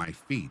 and my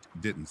feet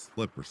didn't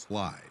slip or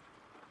slide,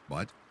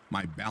 but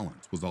my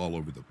balance was all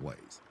over the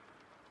place.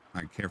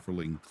 I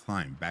carefully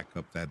climbed back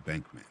up that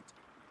bankment,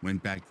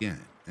 went back in,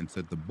 and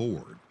set the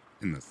board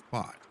in the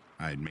spot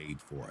I had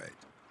made for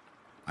it.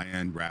 I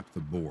unwrapped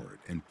the board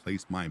and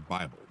placed my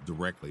Bible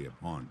directly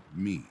upon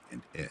me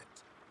and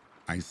it.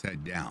 I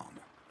sat down,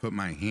 put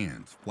my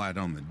hands flat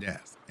on the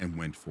desk, and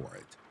went for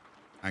it.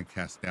 I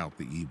cast out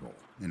the evil,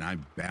 and I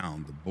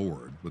bound the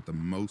board with the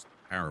most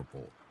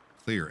powerful,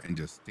 clear, and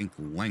distinct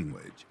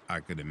language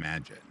I could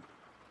imagine.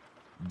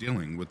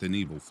 Dealing with an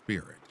evil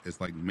spirit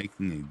is like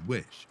making a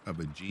wish of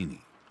a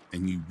genie,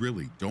 and you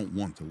really don't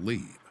want to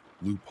leave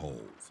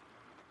loopholes.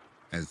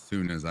 As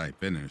soon as I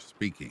finished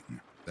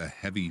speaking, the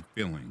heavy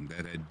feeling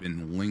that had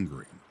been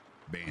lingering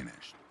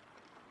vanished.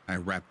 I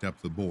wrapped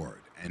up the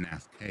board and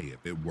asked Kay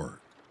if it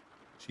worked.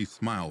 She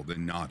smiled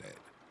and nodded,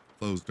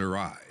 closed her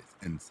eyes,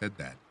 and said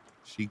that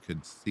she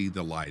could see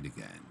the light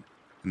again,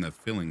 and the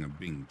feeling of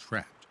being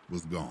trapped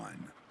was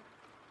gone.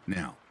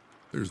 Now,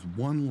 there's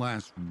one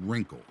last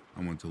wrinkle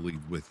I want to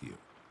leave with you,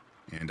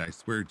 and I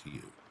swear to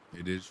you,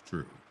 it is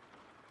true.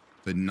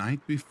 The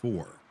night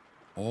before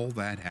all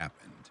that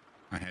happened,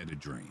 I had a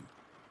dream.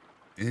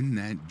 In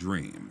that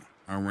dream,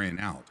 I ran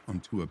out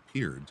onto a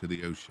pier to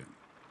the ocean,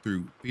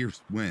 through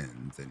fierce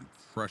winds and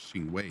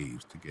crushing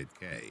waves to get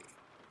Kay,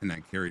 and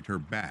I carried her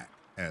back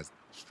as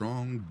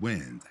strong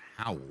winds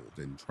howled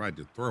and tried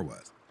to throw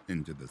us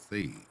into the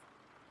sea.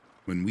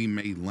 When we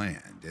made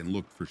land and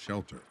looked for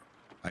shelter,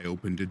 I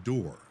opened a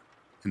door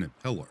and a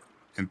pillar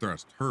and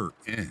thrust her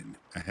in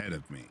ahead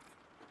of me.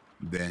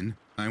 Then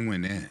I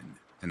went in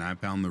and I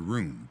found the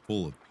room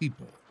full of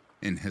people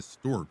in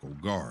historical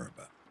garb,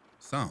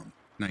 some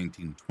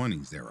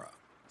 1920s era,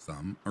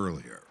 some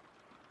earlier.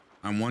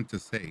 I want to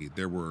say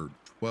there were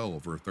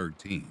 12 or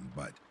 13,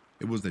 but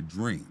it was a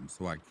dream,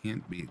 so I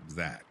can't be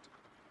exact.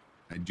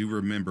 I do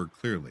remember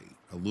clearly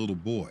a little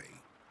boy,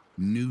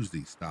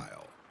 newsy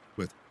style,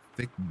 with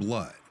thick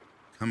blood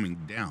coming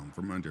down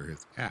from under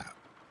his cap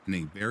and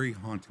a very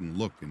haunting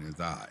look in his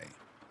eye.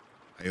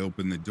 I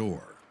opened the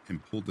door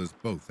and pulled us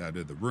both out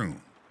of the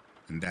room,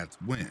 and that's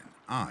when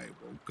I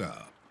woke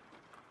up.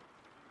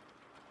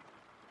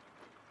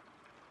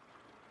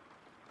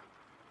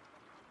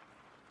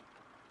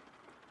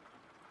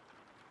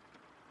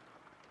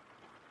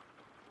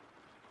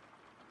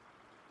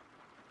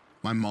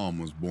 My mom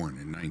was born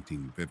in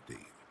 1950.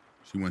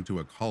 She went to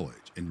a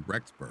college in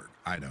Rexburg,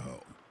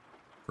 Idaho.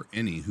 For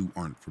any who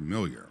aren't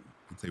familiar,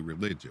 it's a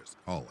religious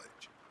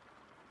college.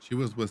 She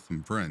was with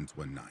some friends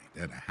one night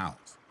at a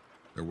house.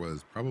 There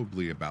was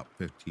probably about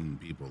 15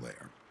 people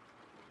there.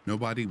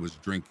 Nobody was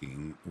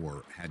drinking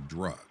or had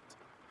drugs.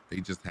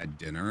 They just had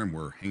dinner and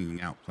were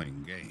hanging out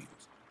playing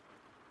games.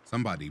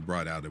 Somebody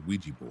brought out a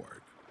Ouija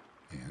board,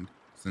 and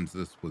since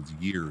this was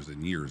years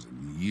and years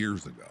and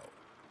years ago,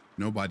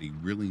 nobody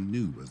really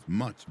knew as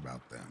much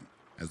about them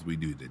as we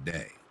do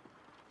today.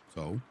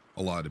 So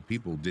a lot of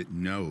people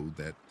didn't know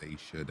that they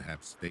should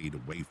have stayed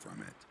away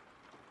from it.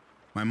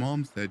 My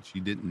mom said she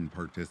didn't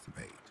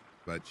participate,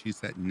 but she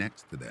sat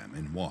next to them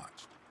and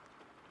watched.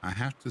 I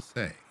have to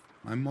say,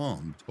 my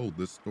mom told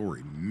this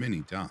story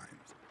many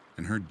times,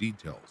 and her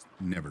details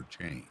never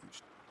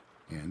changed.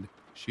 And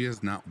she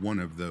is not one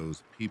of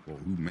those people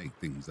who make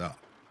things up.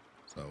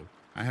 So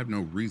I have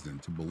no reason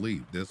to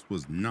believe this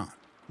was not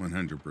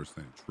 100%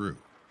 true.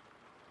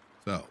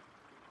 So,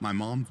 my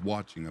mom's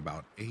watching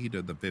about 8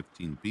 of the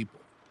 15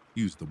 people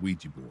use the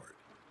Ouija board.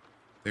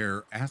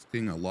 They're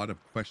asking a lot of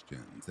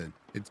questions and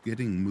it's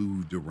getting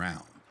moved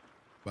around.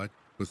 But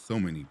with so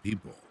many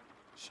people,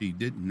 she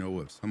didn't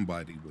know if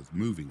somebody was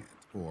moving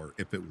it or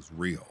if it was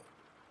real.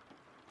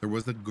 There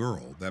was a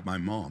girl that my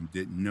mom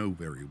didn't know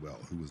very well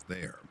who was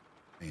there,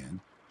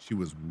 and she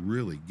was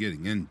really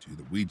getting into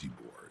the Ouija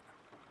board.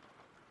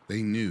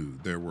 They knew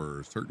there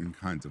were certain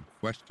kinds of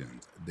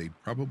questions they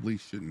probably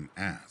shouldn't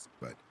ask,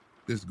 but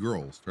this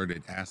girl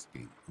started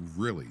asking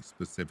really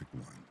specific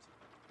ones.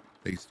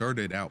 They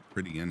started out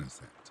pretty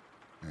innocent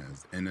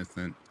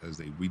as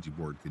a Ouija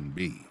board can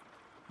be,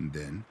 and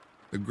then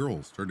the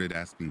girl started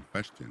asking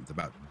questions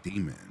about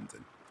demons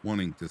and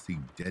wanting to see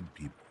dead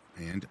people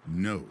and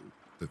know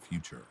the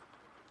future.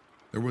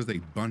 There was a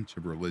bunch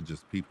of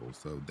religious people,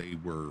 so they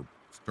were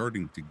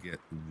starting to get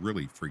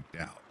really freaked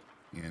out.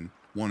 and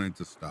wanted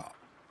to stop.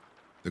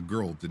 The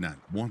girl did not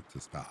want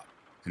to stop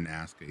and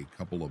asked a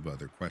couple of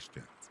other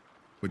questions,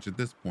 which at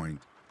this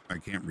point I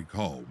can't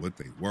recall what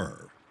they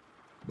were,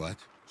 but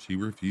she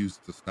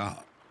refused to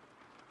stop.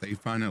 They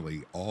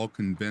finally all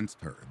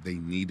convinced her they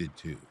needed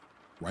to,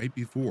 right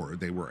before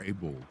they were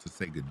able to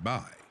say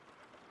goodbye.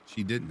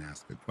 She didn't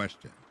ask a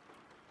question.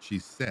 She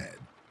said,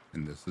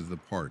 and this is the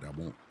part I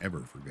won't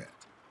ever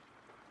forget,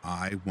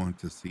 "I want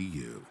to see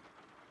you."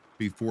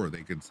 Before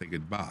they could say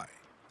goodbye,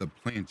 the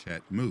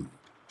planchette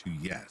moved to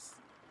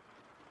yes.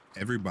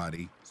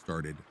 Everybody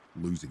started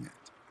losing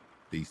it.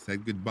 They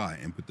said goodbye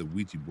and put the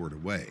Ouija board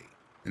away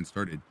and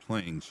started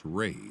playing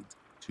charades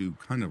to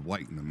kind of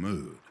lighten the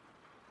mood.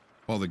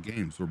 While the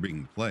games were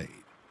being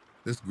played,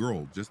 this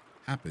girl just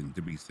happened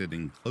to be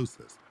sitting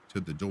closest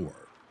to the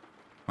door.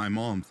 My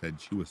mom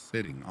said she was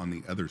sitting on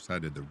the other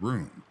side of the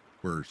room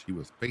where she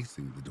was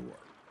facing the door,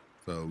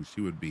 so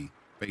she would be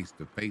face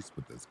to face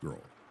with this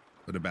girl,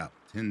 but about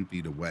 10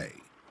 feet away.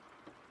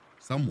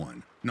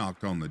 Someone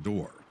knocked on the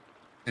door,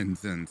 and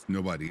since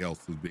nobody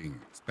else was being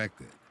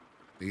expected,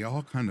 they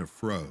all kind of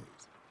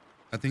froze.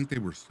 I think they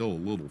were still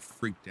a little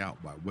freaked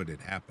out by what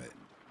had happened,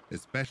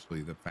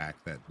 especially the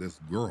fact that this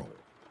girl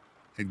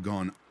had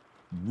gone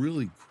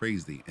really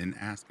crazy and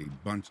asked a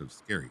bunch of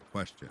scary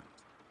questions.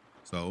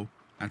 So,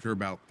 after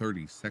about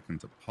 30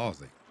 seconds of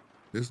pausing,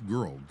 this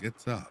girl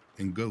gets up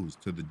and goes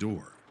to the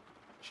door.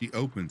 She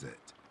opens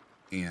it,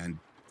 and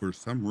for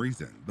some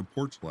reason, the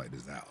porch light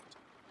is out.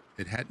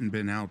 It hadn't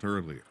been out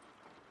earlier.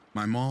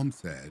 My mom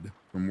said,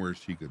 from where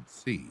she could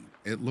see,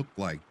 it looked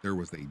like there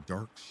was a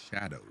dark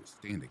shadow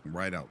standing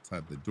right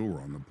outside the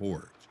door on the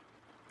porch.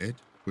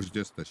 It was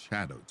just a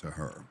shadow to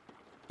her.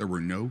 There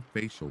were no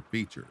facial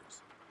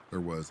features.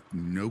 There was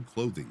no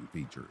clothing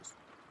features.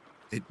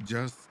 It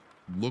just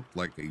looked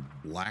like a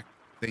black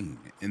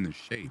thing in the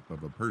shape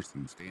of a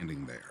person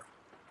standing there.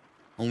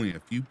 Only a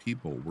few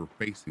people were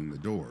facing the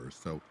door,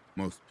 so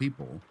most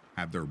people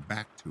had their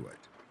back to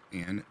it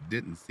and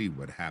didn't see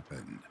what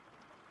happened.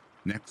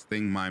 Next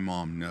thing my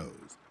mom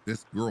knows,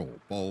 this girl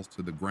falls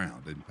to the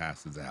ground and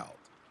passes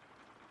out.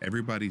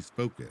 Everybody's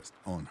focused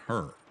on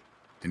her,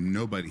 and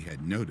nobody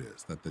had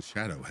noticed that the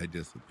shadow had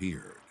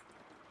disappeared.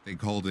 They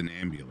called an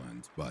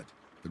ambulance, but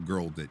the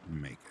girl didn't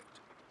make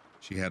it.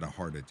 She had a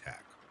heart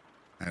attack.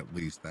 At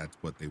least that's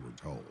what they were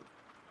told.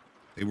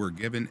 They were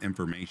given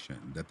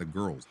information that the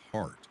girl's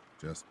heart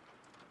just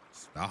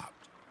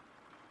stopped.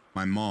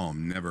 My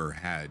mom never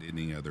had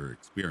any other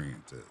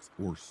experiences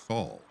or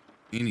saw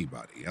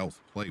anybody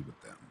else play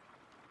with them.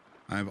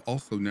 I've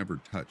also never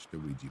touched a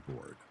Ouija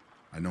board.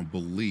 I don't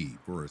believe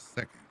for a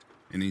second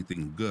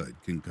anything good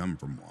can come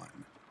from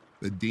one.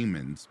 The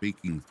demon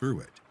speaking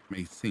through it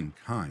may seem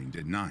kind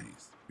and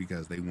nice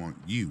because they want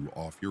you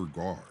off your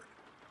guard.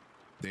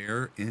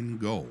 Their end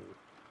goal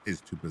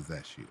is to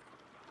possess you.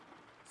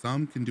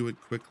 Some can do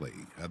it quickly,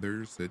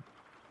 others it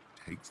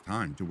takes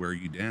time to wear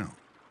you down.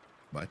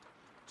 But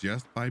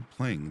just by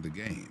playing the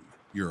game,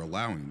 you're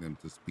allowing them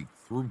to speak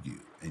through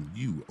you and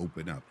you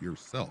open up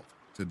yourself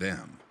to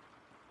them.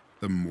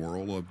 The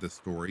moral of the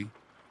story?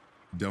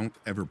 Don't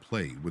ever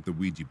play with the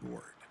Ouija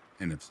board,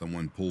 and if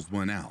someone pulls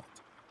one out,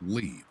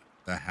 leave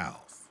the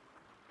house.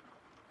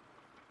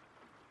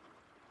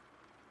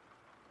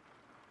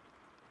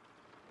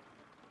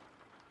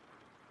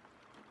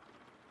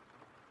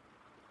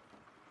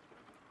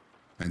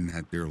 And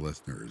that, dear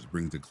listeners,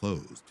 brings a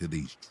close to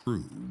these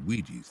true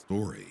Ouija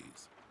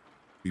stories.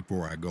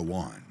 Before I go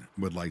on,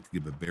 I would like to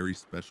give a very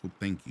special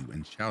thank you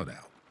and shout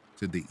out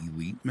to the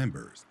elite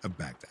members of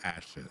Back to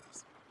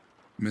Ashes.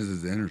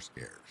 Mrs.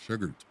 Interscare,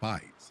 Sugar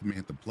Spite,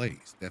 Samantha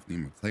Place, Stephanie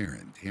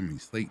McLaren, Tammy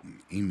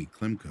Slayton, Amy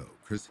Klimko,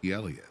 Chrissy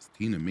Elias,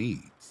 Tina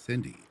Mead,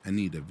 Cindy,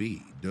 Anita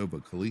V,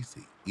 Dova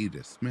Khaleesi,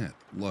 Edith Smith,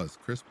 Luz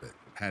Crispin,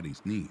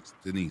 Patty's niece,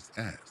 Denise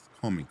S,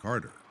 Tommy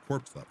Carter,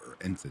 Corpse Lover,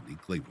 and Cindy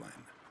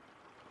Cleveland.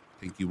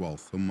 Thank you all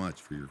so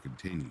much for your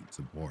continued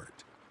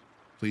support.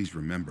 Please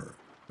remember,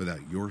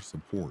 without your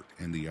support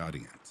and the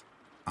audience,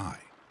 I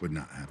would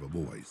not have a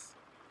voice.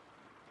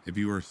 If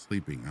you are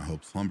sleeping, I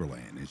hope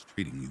Slumberland is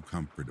treating you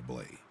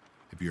comfortably.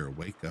 If you're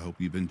awake, I hope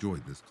you've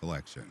enjoyed this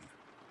collection.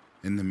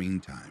 In the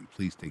meantime,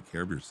 please take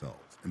care of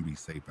yourselves and be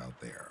safe out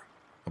there.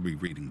 I'll be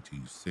reading to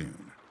you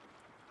soon.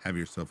 Have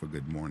yourself a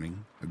good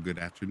morning, a good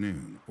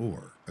afternoon,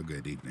 or a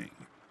good evening.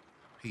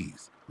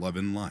 Peace, love,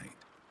 and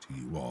light to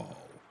you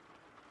all.